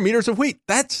 400 square meters of wheat.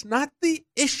 That's not the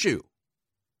issue.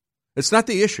 It's not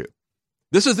the issue.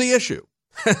 This is the issue.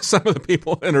 Some of the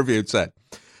people interviewed said,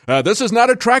 this is not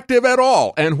attractive at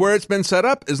all, and where it's been set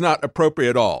up is not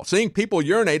appropriate at all. Seeing people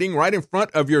urinating right in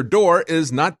front of your door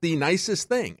is not the nicest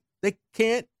thing. They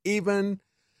can't even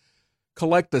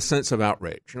collect a sense of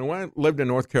outrage. When I lived in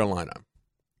North Carolina,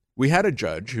 we had a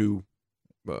judge who,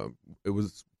 it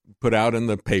was put out in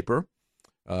the paper,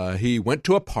 he went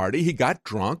to a party, he got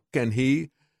drunk, and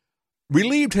he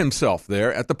relieved himself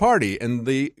there at the party in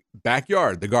the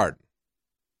backyard, the garden.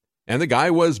 And the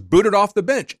guy was booted off the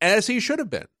bench, as he should have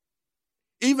been.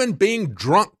 Even being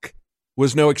drunk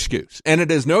was no excuse. And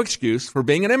it is no excuse for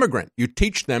being an immigrant. You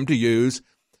teach them to use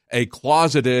a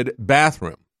closeted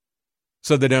bathroom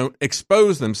so they don't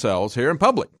expose themselves here in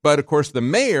public. But, of course, the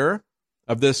mayor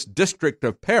of this district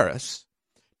of Paris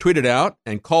tweeted out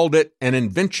and called it an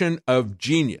invention of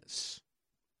genius.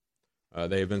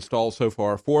 They've installed so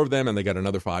far 4 of them, and they got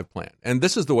another 5 planned. And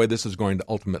this is the way this is going to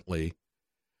ultimately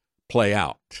play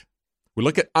out. We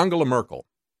look at Angela Merkel,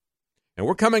 and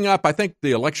we're coming up, I think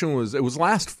the election was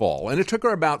last fall, and it took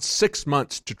her about 6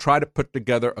 months to try to put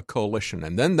together a coalition,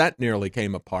 and then that nearly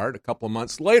came apart a couple of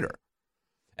months later.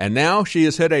 And now she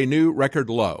has hit a new record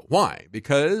low. Why?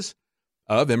 Because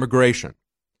of immigration.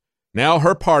 Now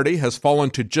her party has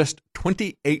fallen to just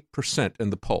 28% in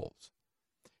the polls.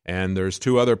 And there's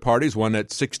 2 other parties, one at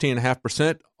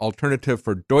 16.5%, Alternative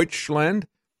for Deutschland,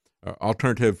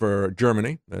 Alternative for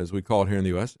Germany, as we call it here in the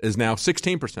U.S., is now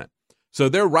 16%. So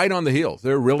they're right on the heels.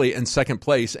 They're really in second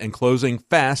place and closing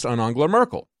fast on Angela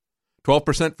Merkel,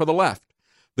 12% for the left.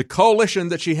 The coalition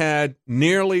that she had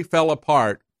nearly fell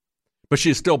apart, but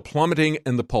she's still plummeting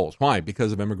in the polls. Why?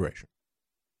 Because of immigration.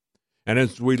 And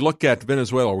as we look at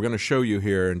Venezuela, we're going to show you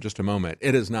here in just a moment,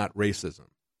 it is not racism.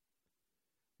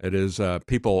 It is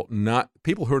people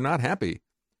who are not happy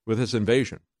with this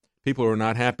invasion, people who are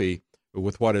not happy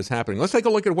with what is happening. Let's take a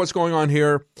look at what's going on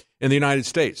here in the United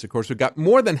States. Of course, we've got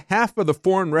more than half of the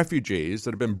foreign refugees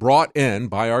that have been brought in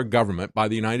by our government, by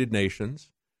the United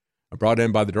Nations, brought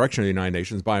in by the direction of the United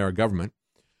Nations, by our government.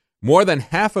 More than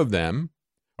half of them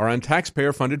are on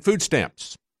taxpayer-funded food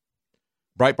stamps.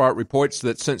 Breitbart reports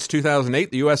that since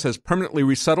 2008, the U.S. has permanently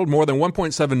resettled more than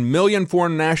 1.7 million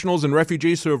foreign nationals and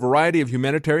refugees through a variety of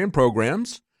humanitarian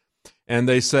programs. And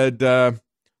they said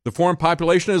the foreign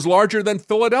population is larger than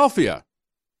Philadelphia,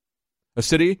 a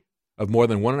city of more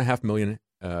than 1.5 million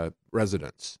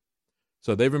residents.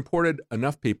 So they've imported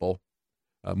enough people,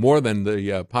 more than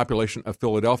the population of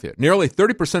Philadelphia. Nearly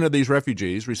 30% of these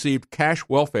refugees received cash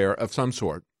welfare of some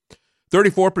sort.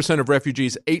 34% of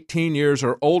refugees 18 years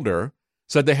or older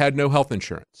said they had no health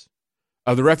insurance.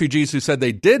 Of the refugees who said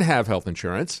they did have health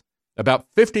insurance, about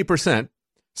 50%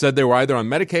 said they were either on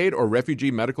Medicaid or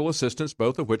refugee medical assistance,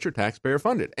 both of which are taxpayer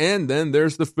funded. And then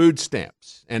there's the food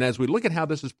stamps. And as we look at how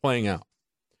this is playing out,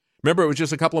 remember it was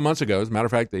just a couple of months ago, as a matter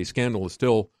of fact, the scandal is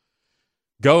still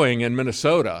going in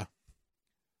Minnesota.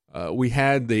 We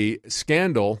had the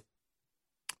scandal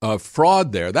of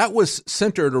fraud there. That was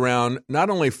centered around not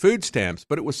only food stamps,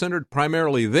 but it was centered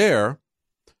primarily there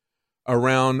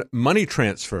around money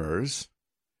transfers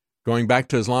going back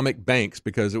to Islamic banks,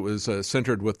 because it was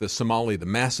centered with the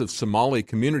massive Somali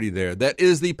community there. That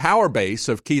is the power base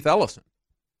of Keith Ellison.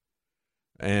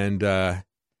 And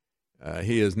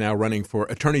he is now running for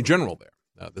Attorney General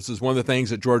there. This is one of the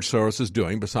things that George Soros is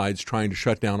doing, besides trying to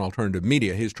shut down alternative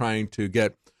media. He's trying to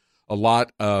get a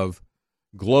lot of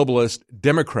globalist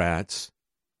Democrats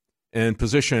in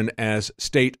position as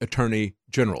state attorney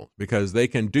general, because they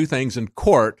can do things in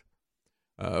court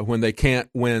when they can't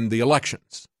win the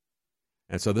elections.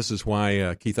 And so this is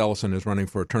why Keith Ellison is running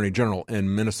for Attorney General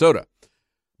in Minnesota.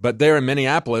 But there in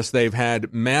Minneapolis, they've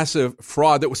had massive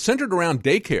fraud that was centered around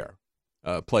daycare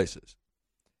places.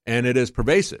 And it is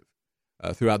pervasive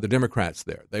throughout the Democrats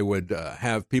there. They would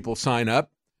have people sign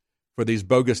up for these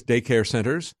bogus daycare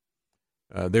centers.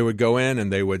 They would go in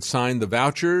and they would sign the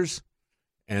vouchers,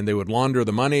 And they would launder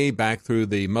the money back through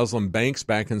the Muslim banks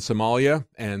back in Somalia,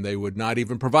 and they would not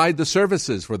even provide the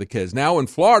services for the kids. Now in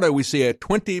Florida, we see a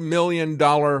 $20 million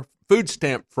food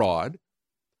stamp fraud,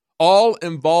 all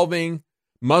involving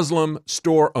Muslim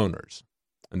store owners.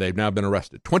 And they've now been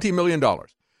arrested. $20 million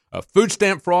of food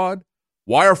stamp fraud,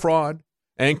 wire fraud,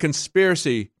 and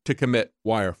conspiracy to commit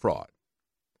wire fraud.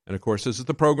 And, of course, this is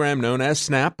the program known as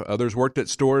SNAP. Others worked at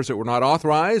stores that were not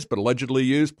authorized, but allegedly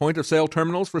used point-of-sale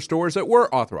terminals for stores that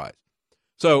were authorized.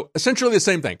 So, essentially the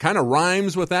same thing. Kind of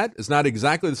rhymes with that. It's not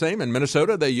exactly the same. In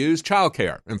Minnesota, they use child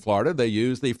care. In Florida, they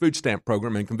use the food stamp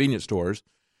program in convenience stores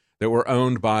that were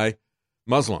owned by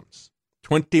Muslims.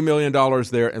 $20 million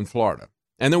there in Florida.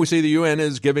 And then we see the UN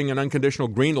is giving an unconditional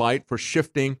green light for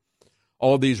shifting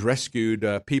all of these rescued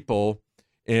people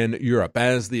in Europe.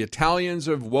 As the Italians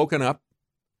have woken up,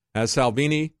 as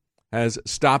Salvini has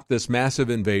stopped this massive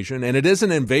invasion, and it is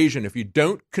an invasion. If you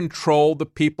don't control the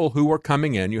people who are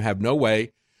coming in, you have no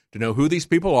way to know who these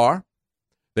people are.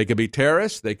 They could be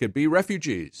terrorists. They could be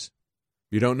refugees.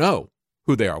 You don't know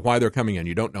who they are, why they're coming in.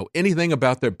 You don't know anything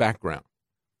about their background.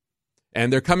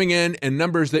 And they're coming in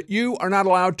numbers that you are not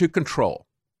allowed to control.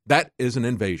 That is an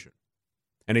invasion.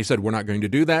 And he said, we're not going to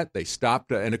do that. They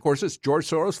stopped. And, of course, it's George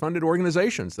Soros-funded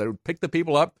organizations that would pick the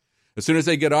people up. As soon as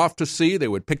they get off to sea, they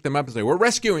would pick them up and say, we're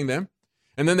rescuing them.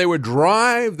 And then they would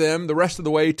drive them the rest of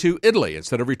the way to Italy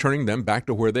instead of returning them back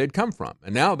to where they'd come from.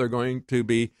 And now they're going to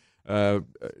be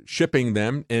shipping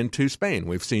them into Spain.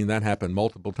 We've seen that happen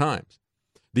multiple times.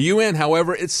 The UN,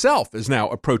 however, itself is now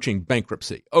approaching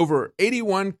bankruptcy. Over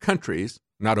 81 countries,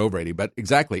 not over 80, but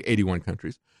exactly 81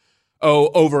 countries, owe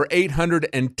over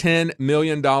 $810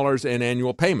 million in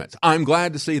annual payments. I'm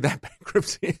glad to see that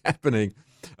bankruptcy happening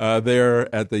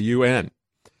there at the UN.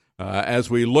 As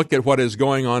we look at what is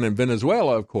going on in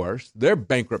Venezuela, of course, their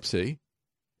bankruptcy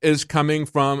is coming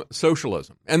from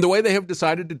socialism. And the way they have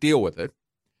decided to deal with it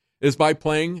is by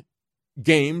playing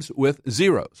games with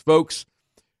zeros. Folks,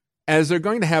 as they're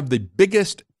going to have the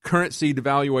biggest currency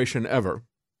devaluation ever,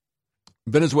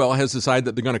 Venezuela has decided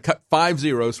that they're going to cut 5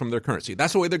 zeros from their currency.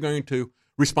 That's the way they're going to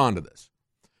respond to this.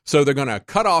 So they're going to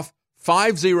cut off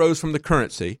 5 zeros from the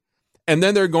currency, and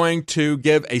then they're going to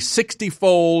give a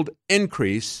 60-fold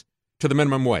increase to the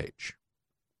minimum wage.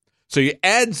 So you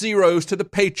add zeros to the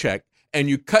paycheck, and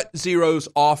you cut zeros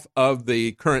off of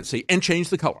the currency and change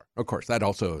the color. Of course, that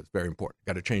also is very important.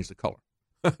 Got to change the color.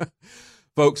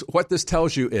 Folks, what this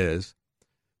tells you is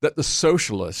that the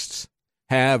socialists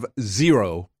have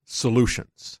zero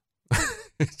solutions.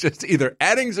 It's just either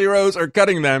adding zeros or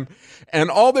cutting them, and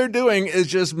all they're doing is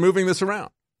just moving this around.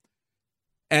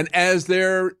 And as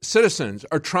their citizens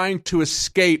are trying to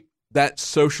escape that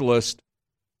socialist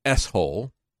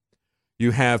S-hole,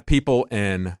 you have people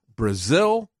in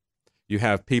Brazil, you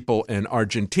have people in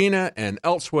Argentina and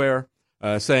elsewhere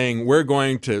saying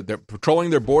they're patrolling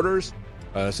their borders,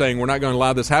 saying we're not going to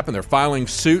allow this to happen. They're filing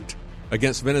suit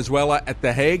against Venezuela at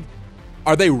The Hague.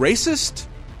 Are they racist?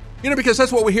 Because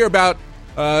that's what we hear about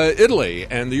Italy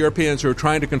and the Europeans who are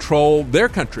trying to control their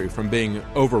country from being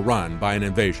overrun by an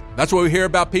invasion. That's what we hear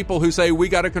about people who say we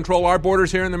got to control our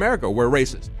borders here in America. We're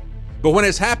racist. But when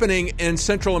it's happening in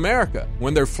Central America,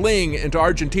 when they're fleeing into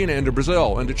Argentina, into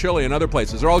Brazil, into Chile, and other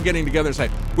places, they're all getting together and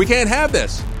saying, we can't have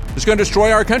this. It's going to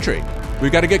destroy our country.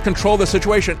 We've got to get control of the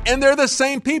situation. And they're the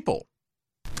same people.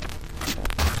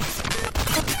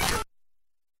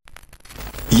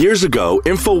 Years ago,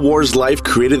 InfoWars Life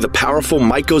created the powerful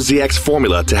MycoZX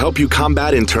formula to help you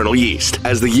combat internal yeast.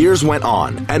 As the years went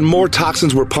on and more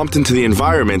toxins were pumped into the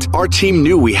environment, our team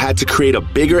knew we had to create a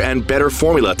bigger and better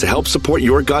formula to help support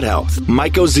your gut health.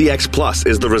 MycoZX Plus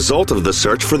is the result of the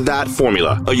search for that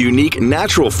formula, a unique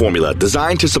natural formula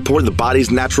designed to support the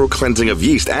body's natural cleansing of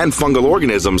yeast and fungal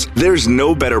organisms. There's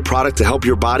no better product to help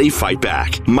your body fight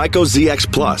back.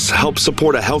 MycoZX Plus helps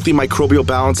support a healthy microbial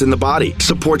balance in the body,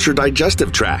 supports your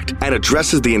digestive tract, and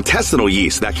addresses the intestinal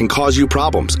yeast that can cause you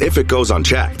problems if it goes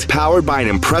unchecked. Powered by an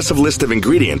impressive list of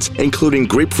ingredients, including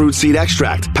grapefruit seed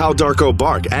extract, Palo d'Arco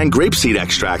bark, and grapeseed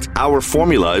extract, our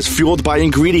formula is fueled by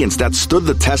ingredients that stood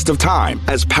the test of time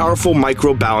as powerful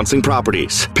microbalancing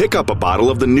properties. Pick up a bottle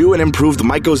of the new and improved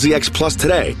MycoZX Plus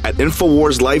today at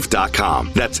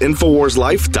InfoWarsLife.com. That's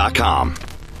InfoWarsLife.com.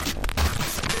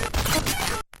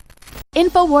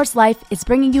 InfoWars Life is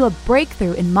bringing you a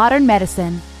breakthrough in modern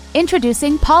medicine.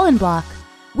 Introducing Pollen Block.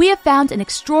 We have found an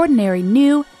extraordinary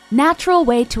new, natural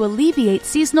way to alleviate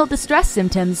seasonal distress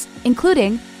symptoms,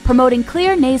 including promoting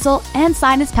clear nasal and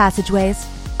sinus passageways,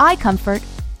 eye comfort,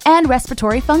 and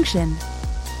respiratory function.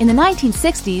 In the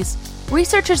 1960s,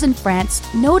 researchers in France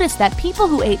noticed that people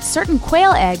who ate certain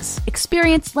quail eggs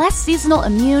experienced less seasonal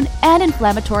immune and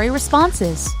inflammatory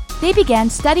responses. They began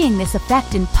studying this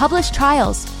effect in published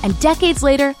trials, and decades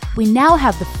later, we now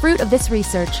have the fruit of this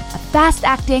research, a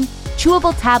fast-acting,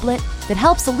 chewable tablet that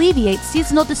helps alleviate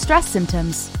seasonal distress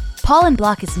symptoms. Pollen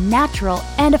Block is natural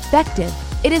and effective.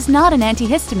 It is not an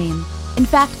antihistamine. In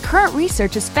fact, current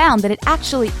research has found that it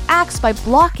actually acts by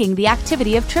blocking the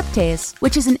activity of tryptase,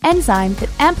 which is an enzyme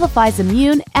that amplifies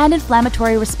immune and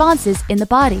inflammatory responses in the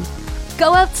body.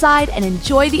 Go outside and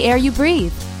enjoy the air you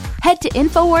breathe. Head to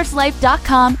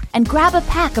InfoWarsLife.com and grab a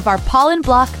pack of our Pollen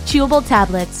Block chewable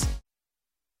tablets.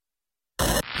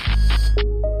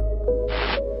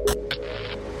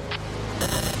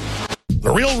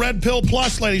 The Real Red Pill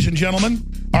Plus, ladies and gentlemen.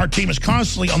 Our team is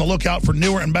constantly on the lookout for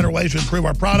newer and better ways to improve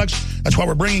our products. That's why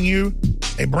we're bringing you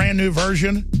a brand new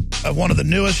version of one of the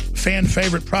newest fan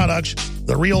favorite products,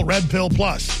 the Real Red Pill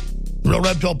Plus. The Real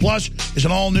Red Pill Plus is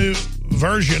an all-new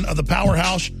version of the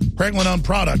powerhouse pregnenolone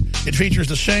product. It features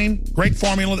the same great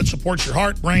formula that supports your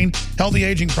heart, brain, healthy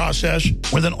aging process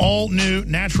with an all-new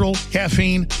natural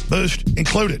caffeine boost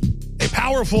included. A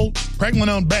powerful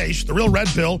pregnenolone base, the Real Red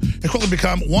Pill, has quickly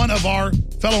become one of our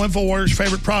fellow InfoWarriors'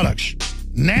 favorite products.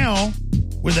 Now,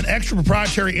 with an extra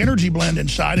proprietary energy blend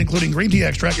inside, including green tea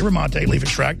extract, yerba mate, leaf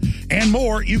extract, and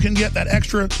more, you can get that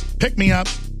extra pick-me-up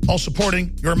while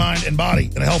supporting your mind and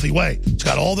body in a healthy way. It's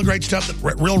got all the great stuff that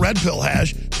Real Red Pill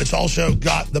has, but it's also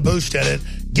got the boost in it.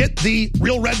 Get the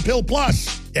Real Red Pill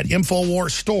Plus at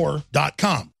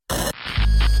InfoWarsStore.com.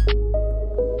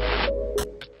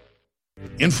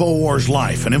 InfoWars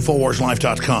Life and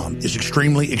InfoWarsLife.com is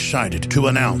extremely excited to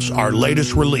announce our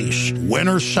latest release,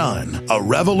 Winter Sun, a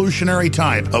revolutionary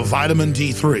type of vitamin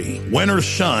D3. Winter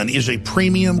Sun is a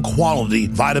premium quality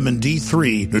vitamin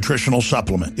D3 nutritional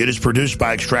supplement. It is produced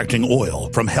by extracting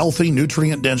oil from healthy,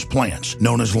 nutrient-dense plants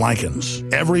known as lichens.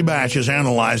 Every batch is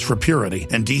analyzed for purity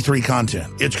and D3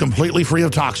 content. It's completely free of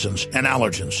toxins and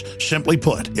allergens. Simply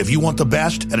put, if you want the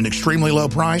best at an extremely low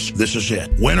price, this is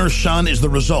it. Winter Sun is the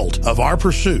result of our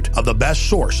pursuit of the best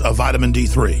source of vitamin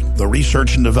D3. The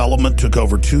research and development took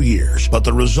over 2 years, but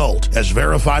the result, as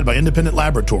verified by independent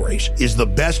laboratories, is the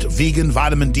best vegan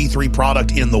vitamin D3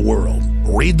 product in the world.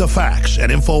 Read the facts at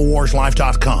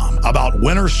InfoWarsLife.com about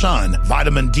Winter Sun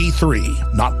Vitamin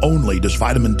D3. Not only does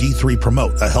vitamin D3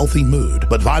 promote a healthy mood,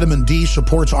 but vitamin D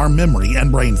supports our memory and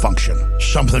brain function,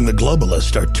 something the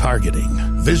globalists are targeting.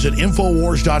 Visit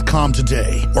InfoWars.com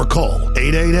today or call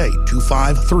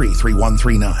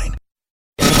 888-253-3139.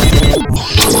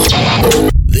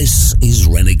 This is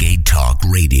Renegade Talk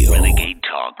Radio. Renegade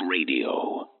Talk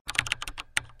Radio.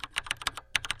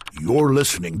 You're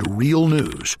listening to Real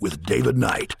News with David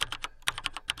Knight.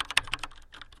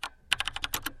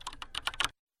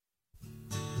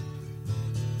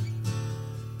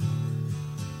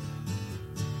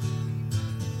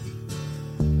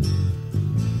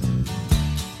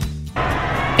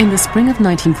 In the spring of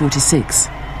 1946,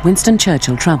 Winston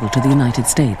Churchill traveled to the United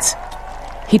States.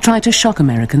 He tried to shock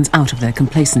Americans out of their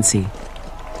complacency.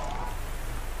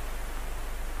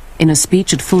 In a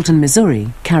speech at Fulton,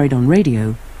 Missouri, carried on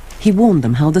radio, he warned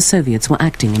them how the Soviets were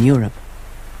acting in Europe.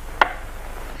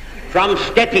 From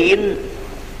Stettin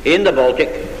in the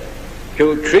Baltic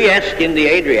to Trieste in the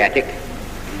Adriatic,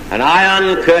 an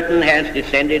iron curtain has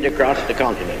descended across the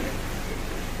continent.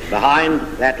 Behind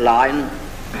that line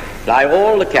lie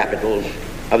all the capitals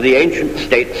of the ancient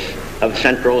states of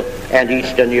Central and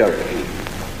Eastern Europe.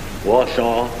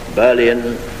 Warsaw,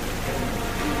 Berlin,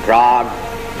 Prague,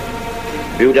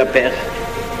 Budapest.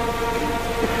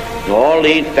 All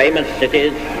these famous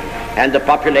cities and the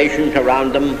populations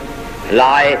around them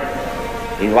lie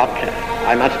in what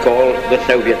I must call the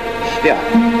Soviet sphere.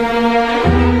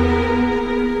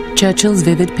 Churchill's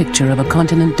vivid picture of a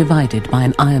continent divided by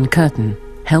an iron curtain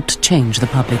helped change the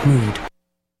public mood.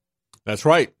 That's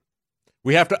right.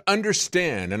 We have to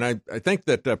understand, and I think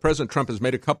that President Trump has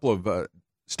made a couple of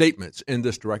statements in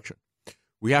this direction.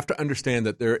 We have to understand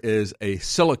that there is a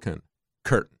silicon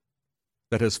curtain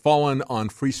that has fallen on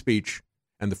free speech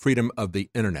and the freedom of the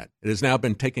internet. It has now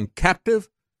been taken captive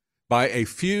by a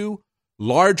few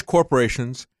large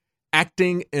corporations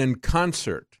acting in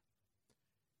concert,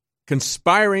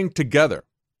 conspiring together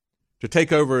to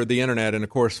take over the internet. And of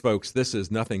course, folks, this is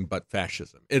nothing but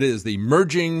fascism. It is the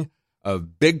merging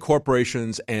of big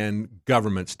corporations and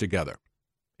governments together.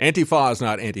 Antifa is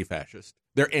not anti-fascist.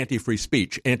 They're anti-free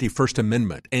speech, anti-First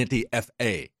Amendment,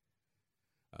 anti-FA.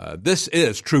 This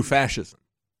is true fascism,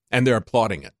 and they're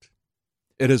applauding it.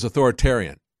 It is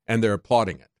authoritarian, and they're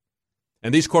applauding it.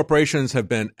 And these corporations have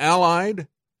been allied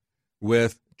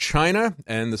with China,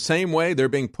 and the same way they're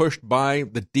being pushed by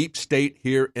the deep state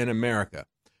here in America.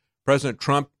 President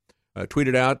Trump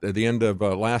tweeted out at the end of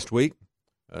last week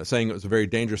saying it was a very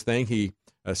dangerous thing. He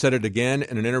said it again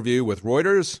in an interview with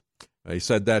Reuters. He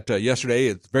said that yesterday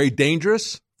it's very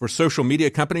dangerous for social media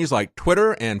companies like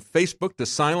Twitter and Facebook to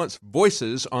silence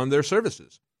voices on their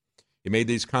services. He made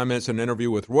these comments in an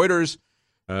interview with Reuters,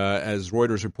 as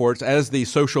Reuters reports, as the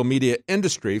social media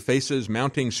industry faces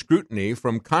mounting scrutiny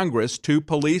from Congress to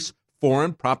police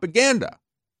foreign propaganda.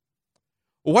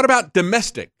 Well, what about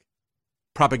domestic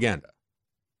propaganda?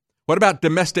 What about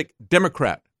domestic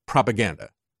Democrat propaganda?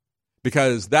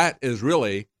 Because that is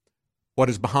really what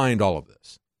is behind all of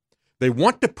this. They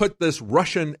want to put this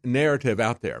Russian narrative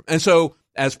out there. And so,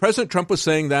 as President Trump was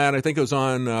saying that, I think it was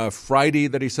on Friday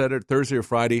that he said it, Thursday or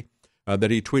Friday,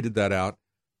 that he tweeted that out.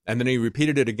 And then he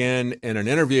repeated it again in an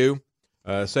interview,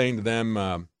 saying to them,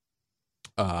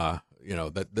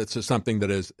 that this is something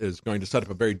that is going to set up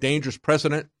a very dangerous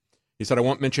precedent. He said, I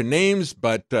won't mention names,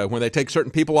 but when they take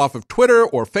certain people off of Twitter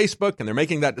or Facebook and they're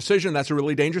making that decision, that's a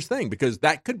really dangerous thing because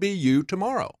that could be you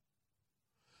tomorrow.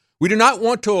 We do not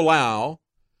want to allow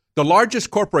the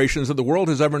largest corporations that the world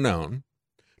has ever known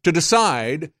to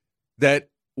decide that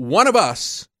one of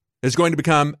us is going to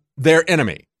become their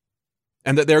enemy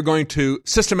and that they're going to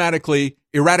systematically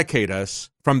eradicate us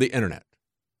from the internet.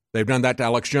 They've done that to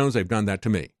Alex Jones. They've done that to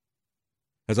me.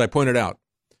 As I pointed out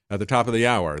at the top of the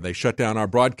hour, they shut down our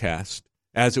broadcast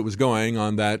as it was going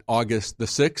on that August the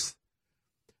 6th.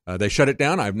 They shut it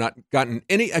down. I've not gotten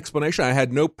any explanation. I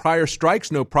had no prior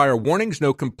strikes, no prior warnings,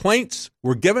 no complaints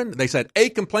were given. They said a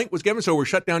complaint was given, so we're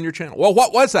shut down your channel. Well,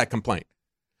 what was that complaint?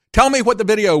 Tell me what the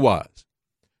video was.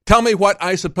 Tell me what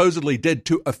I supposedly did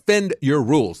to offend your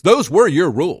rules. Those were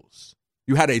your rules.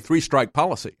 You had a 3-strike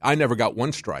policy. I never got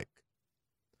 1 strike.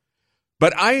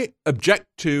 But I object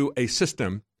to a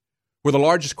system where the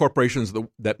largest corporations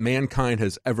that mankind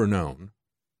has ever known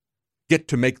get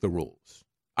to make the rules.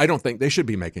 I don't think they should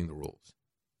be making the rules.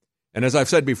 And as I've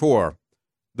said before,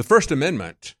 the First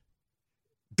Amendment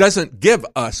doesn't give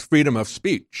us freedom of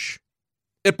speech.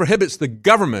 It prohibits the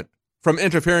government from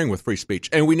interfering with free speech.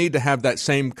 And we need to have that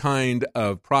same kind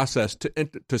of process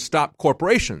to stop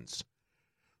corporations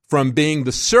from being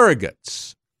the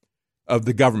surrogates of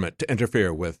the government to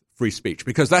interfere with free speech,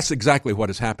 because that's exactly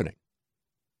what is happening.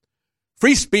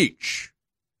 Free speech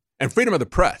and freedom of the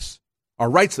press are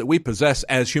rights that we possess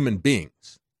as human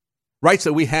beings, rights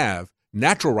that we have,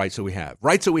 natural rights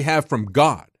that we have from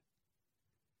God.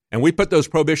 And we put those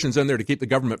prohibitions in there to keep the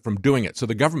government from doing it. So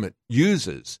the government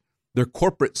uses their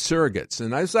corporate surrogates.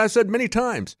 And as I've said many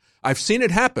times, I've seen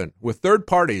it happen with third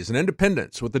parties and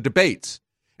independents, with the debates.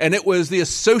 And it was the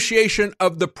Association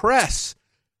of the Press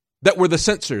that were the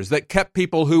censors that kept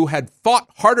people who had fought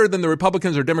harder than the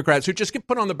Republicans or Democrats who just get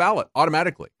put on the ballot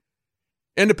automatically.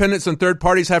 Independents and third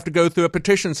parties have to go through a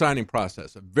petition signing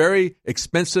process, a very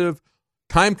expensive,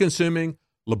 time-consuming,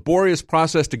 laborious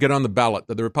process to get on the ballot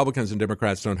that the Republicans and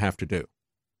Democrats don't have to do.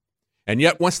 And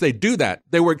yet, once they do that,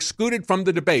 they were excluded from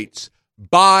the debates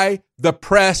by the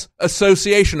Press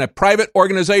Association, a private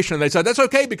organization. They said, that's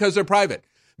okay because they're private.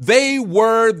 They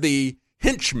were the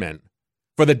henchmen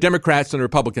for the Democrats and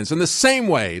Republicans in the same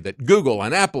way that Google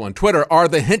and Apple and Twitter are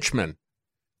the henchmen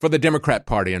for the Democrat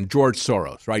Party and George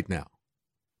Soros right now.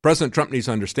 President Trump needs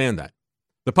to understand that.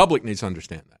 The public needs to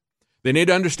understand that. They need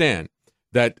to understand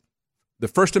that the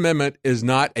First Amendment is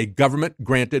not a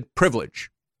government-granted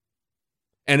privilege,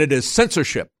 and it is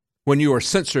censorship when you are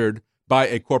censored by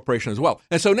a corporation as well.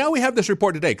 And so now we have this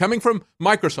report today coming from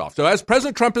Microsoft. So as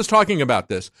President Trump is talking about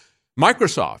this,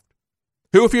 Microsoft,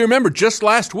 who, if you remember, just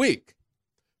last week,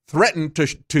 threatened to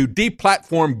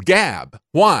deplatform Gab.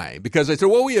 Why? Because they said,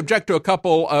 well, we object to a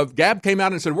couple of... Gab came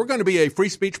out and said, we're going to be a free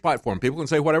speech platform. People can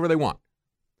say whatever they want.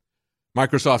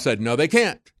 Microsoft said, no, they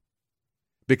can't.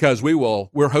 Because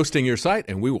we're hosting your site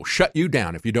and we will shut you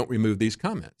down if you don't remove these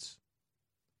comments.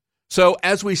 So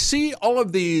as we see all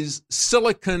of these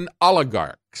silicon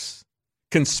oligarchs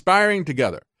conspiring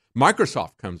together,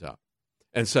 Microsoft comes out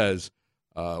and says,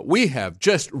 we have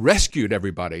just rescued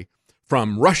everybody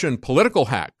from Russian political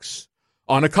hacks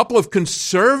on a couple of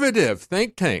conservative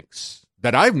think tanks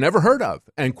that I've never heard of.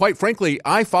 And quite frankly,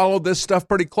 I follow this stuff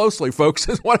pretty closely, folks.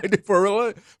 Is what I do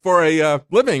for a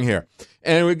living here.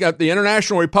 And we've got the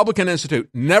International Republican Institute.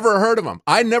 Never heard of them.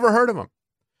 I never heard of them.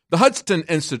 The Hudson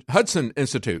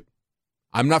Institute.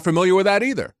 I'm not familiar with that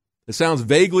either. It sounds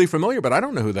vaguely familiar, but I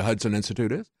don't know who the Hudson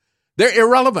Institute is. They're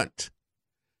irrelevant.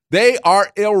 They are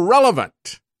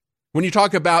irrelevant when you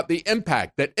talk about the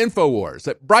impact that InfoWars,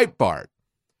 that Breitbart,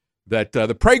 that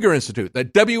the Prager Institute,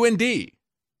 that WND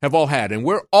have all had. And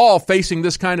we're all facing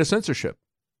this kind of censorship.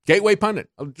 Gateway Pundit,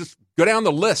 I'll just go down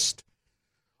the list.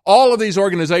 All of these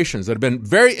organizations that have been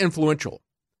very influential,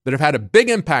 that have had a big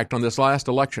impact on this last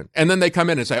election. And then they come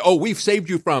in and say, oh, we've saved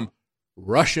you from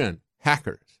Russian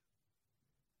hackers.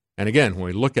 And again, when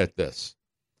we look at this,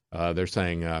 they're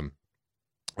saying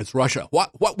it's Russia.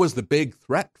 What was the big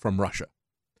threat from Russia?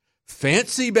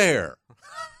 Fancy Bear.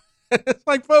 It's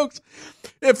like, folks,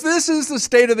 if this is the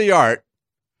state of the art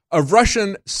of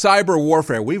Russian cyber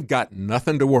warfare, we've got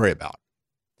nothing to worry about.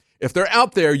 If they're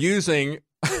out there using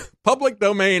public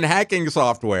domain hacking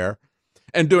software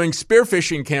and doing spear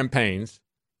phishing campaigns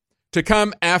to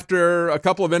come after a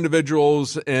couple of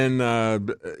individuals in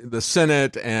the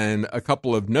Senate and a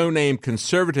couple of no-name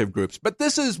conservative groups. But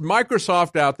this is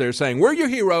Microsoft out there saying, we're your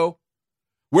hero.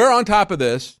 We're on top of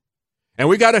this. And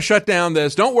we got to shut down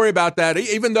this. Don't worry about that.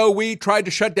 Even though we tried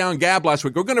to shut down Gab last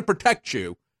week, we're going to protect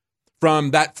you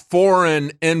from that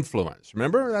foreign influence.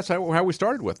 Remember, that's how we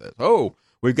started with this. Oh,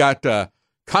 we've got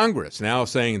Congress now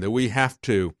saying that we have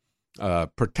to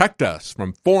protect us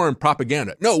from foreign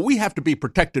propaganda. No, we have to be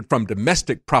protected from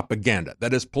domestic propaganda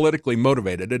that is politically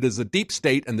motivated. It is the deep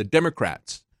state and the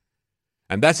Democrats.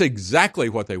 And that's exactly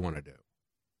what they want to do.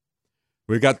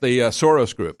 We've got the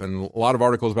Soros group, and a lot of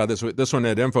articles about this one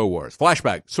at InfoWars.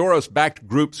 Flashback, Soros-backed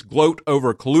groups gloat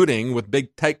over colluding with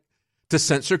big tech to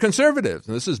censor conservatives.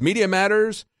 And this is Media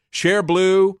Matters, Share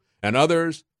Blue, and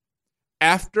others.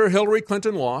 After Hillary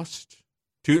Clinton lost,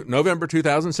 November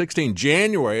 2016,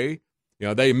 January,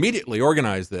 they immediately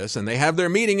organized this, and they have their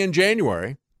meeting in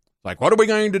January. Like, what are we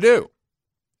going to do?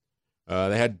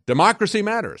 They had Democracy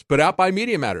Matters, put out by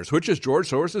Media Matters, which is George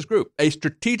Soros' group, a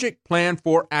strategic plan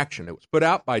for action. It was put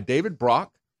out by David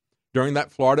Brock during that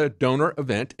Florida donor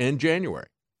event in January.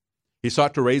 He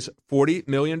sought to raise $40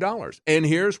 million. And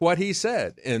here's what he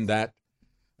said in that.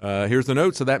 Here's the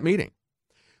notes of that meeting.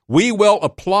 We will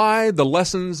apply the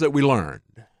lessons that we learned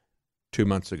 2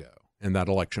 months ago in that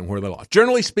election where they lost.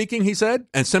 Generally speaking, he said,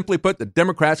 and simply put, the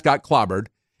Democrats got clobbered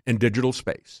in digital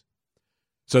space.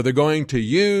 So they're going to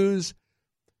use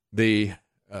the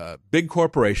big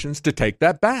corporations to take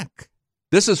that back.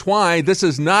 This is why this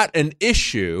is not an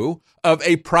issue of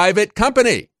a private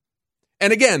company.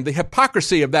 And again, the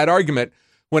hypocrisy of that argument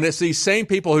when it's these same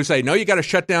people who say, no, you got to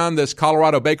shut down this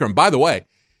Colorado baker. And by the way,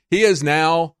 he is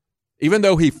now, even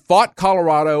though he fought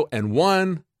Colorado and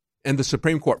won in the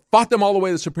Supreme Court, fought them all the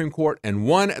way to the Supreme Court and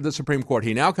won at the Supreme Court,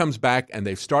 he now comes back and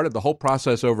they've started the whole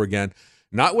process over again,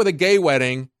 not with a gay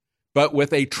wedding, but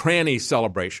with a tranny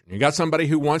celebration. You got somebody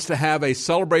who wants to have a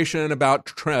celebration about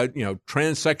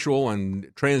transsexual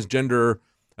and transgender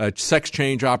sex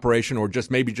change operation, or just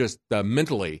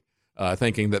mentally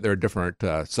thinking that they're a different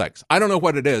sex. I don't know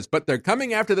what it is, but they're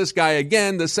coming after this guy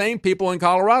again, the same people in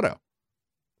Colorado.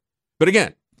 But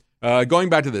again, going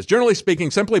back to this, generally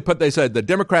speaking, simply put, they said the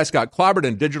Democrats got clobbered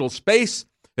in digital space.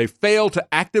 They failed to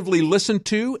actively listen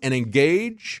to and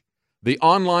engage the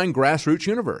online grassroots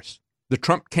universe. The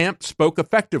Trump camp spoke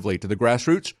effectively to the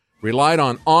grassroots, relied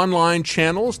on online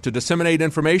channels to disseminate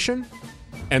information,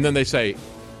 and then they say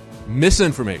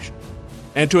misinformation,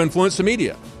 and to influence the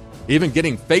media, even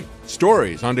getting fake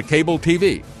stories onto cable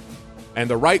TV. And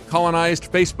the right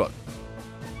colonized Facebook.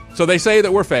 So they say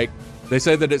that we're fake. They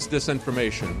say that it's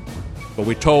disinformation. But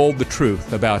we told the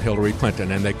truth about Hillary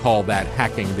Clinton, and they call that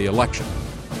hacking the election.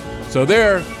 So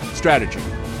their strategy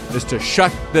is to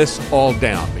shut this all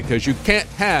down because you can't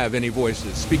have any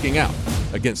voices speaking out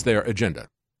against their agenda.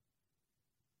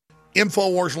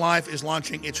 InfoWars Life is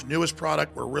launching its newest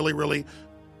product. We're really, really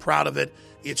proud of it.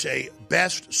 It's a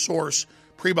best source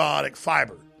prebiotic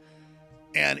fiber,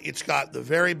 and it's got the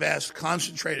very best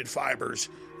concentrated fibers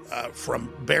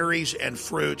from berries and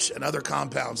fruits and other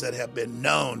compounds that have been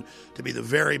known to be the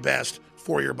very best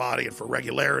for your body and for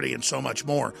regularity and so much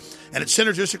more. And it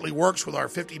synergistically works with our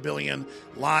 50 billion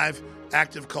live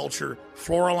active culture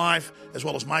FloraLife, as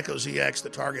well as MycoZX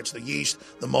that targets the yeast,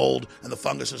 the mold, and the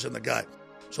funguses in the gut.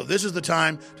 So this is the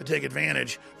time to take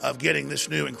advantage of getting this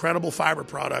new incredible fiber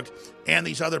product and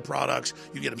these other products.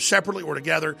 You get them separately or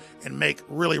together and make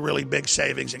really, really big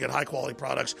savings and get high-quality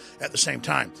products at the same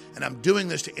time. And I'm doing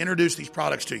this to introduce these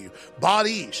products to you.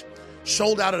 Bodease,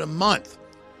 sold out in a month.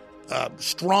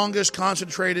 Strongest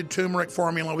concentrated turmeric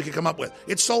formula we could come up with.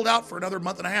 It's sold out for another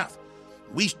month and a half.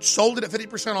 We sold it at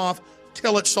 50% off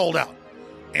till it's sold out.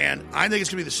 And I think it's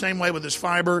going to be the same way with this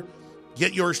fiber.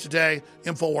 Get yours today,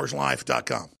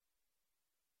 InfoWarsLife.com.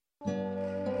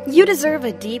 You deserve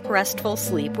a deep, restful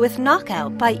sleep with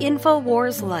Knockout by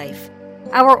InfoWars Life.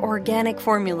 Our organic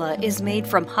formula is made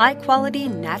from high-quality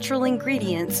natural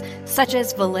ingredients such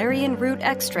as valerian root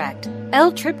extract,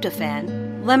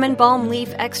 L-tryptophan, lemon balm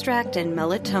leaf extract, and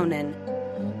melatonin.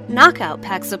 Knockout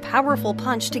packs a powerful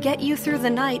punch to get you through the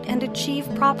night and achieve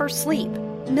proper sleep.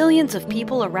 Millions of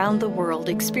people around the world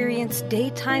experience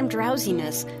daytime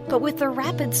drowsiness, but with the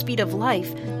rapid speed of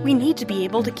life, we need to be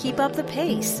able to keep up the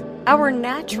pace. Our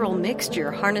natural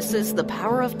mixture harnesses the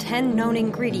power of 10 known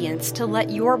ingredients to let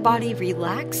your body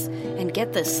relax and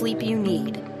get the sleep you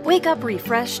need. Wake up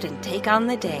refreshed and take on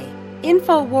the day.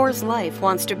 InfoWars Life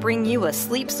wants to bring you a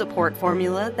sleep support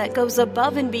formula that goes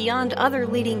above and beyond other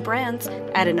leading brands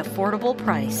at an affordable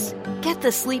price. Get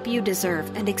the sleep you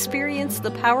deserve and experience the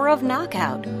power of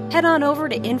knockout. Head on over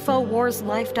to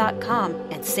InfoWarsLife.com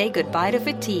and say goodbye to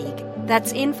fatigue.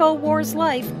 That's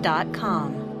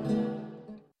InfoWarsLife.com.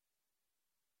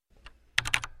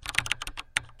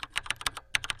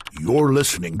 You're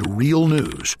listening to Real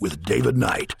News with David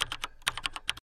Knight.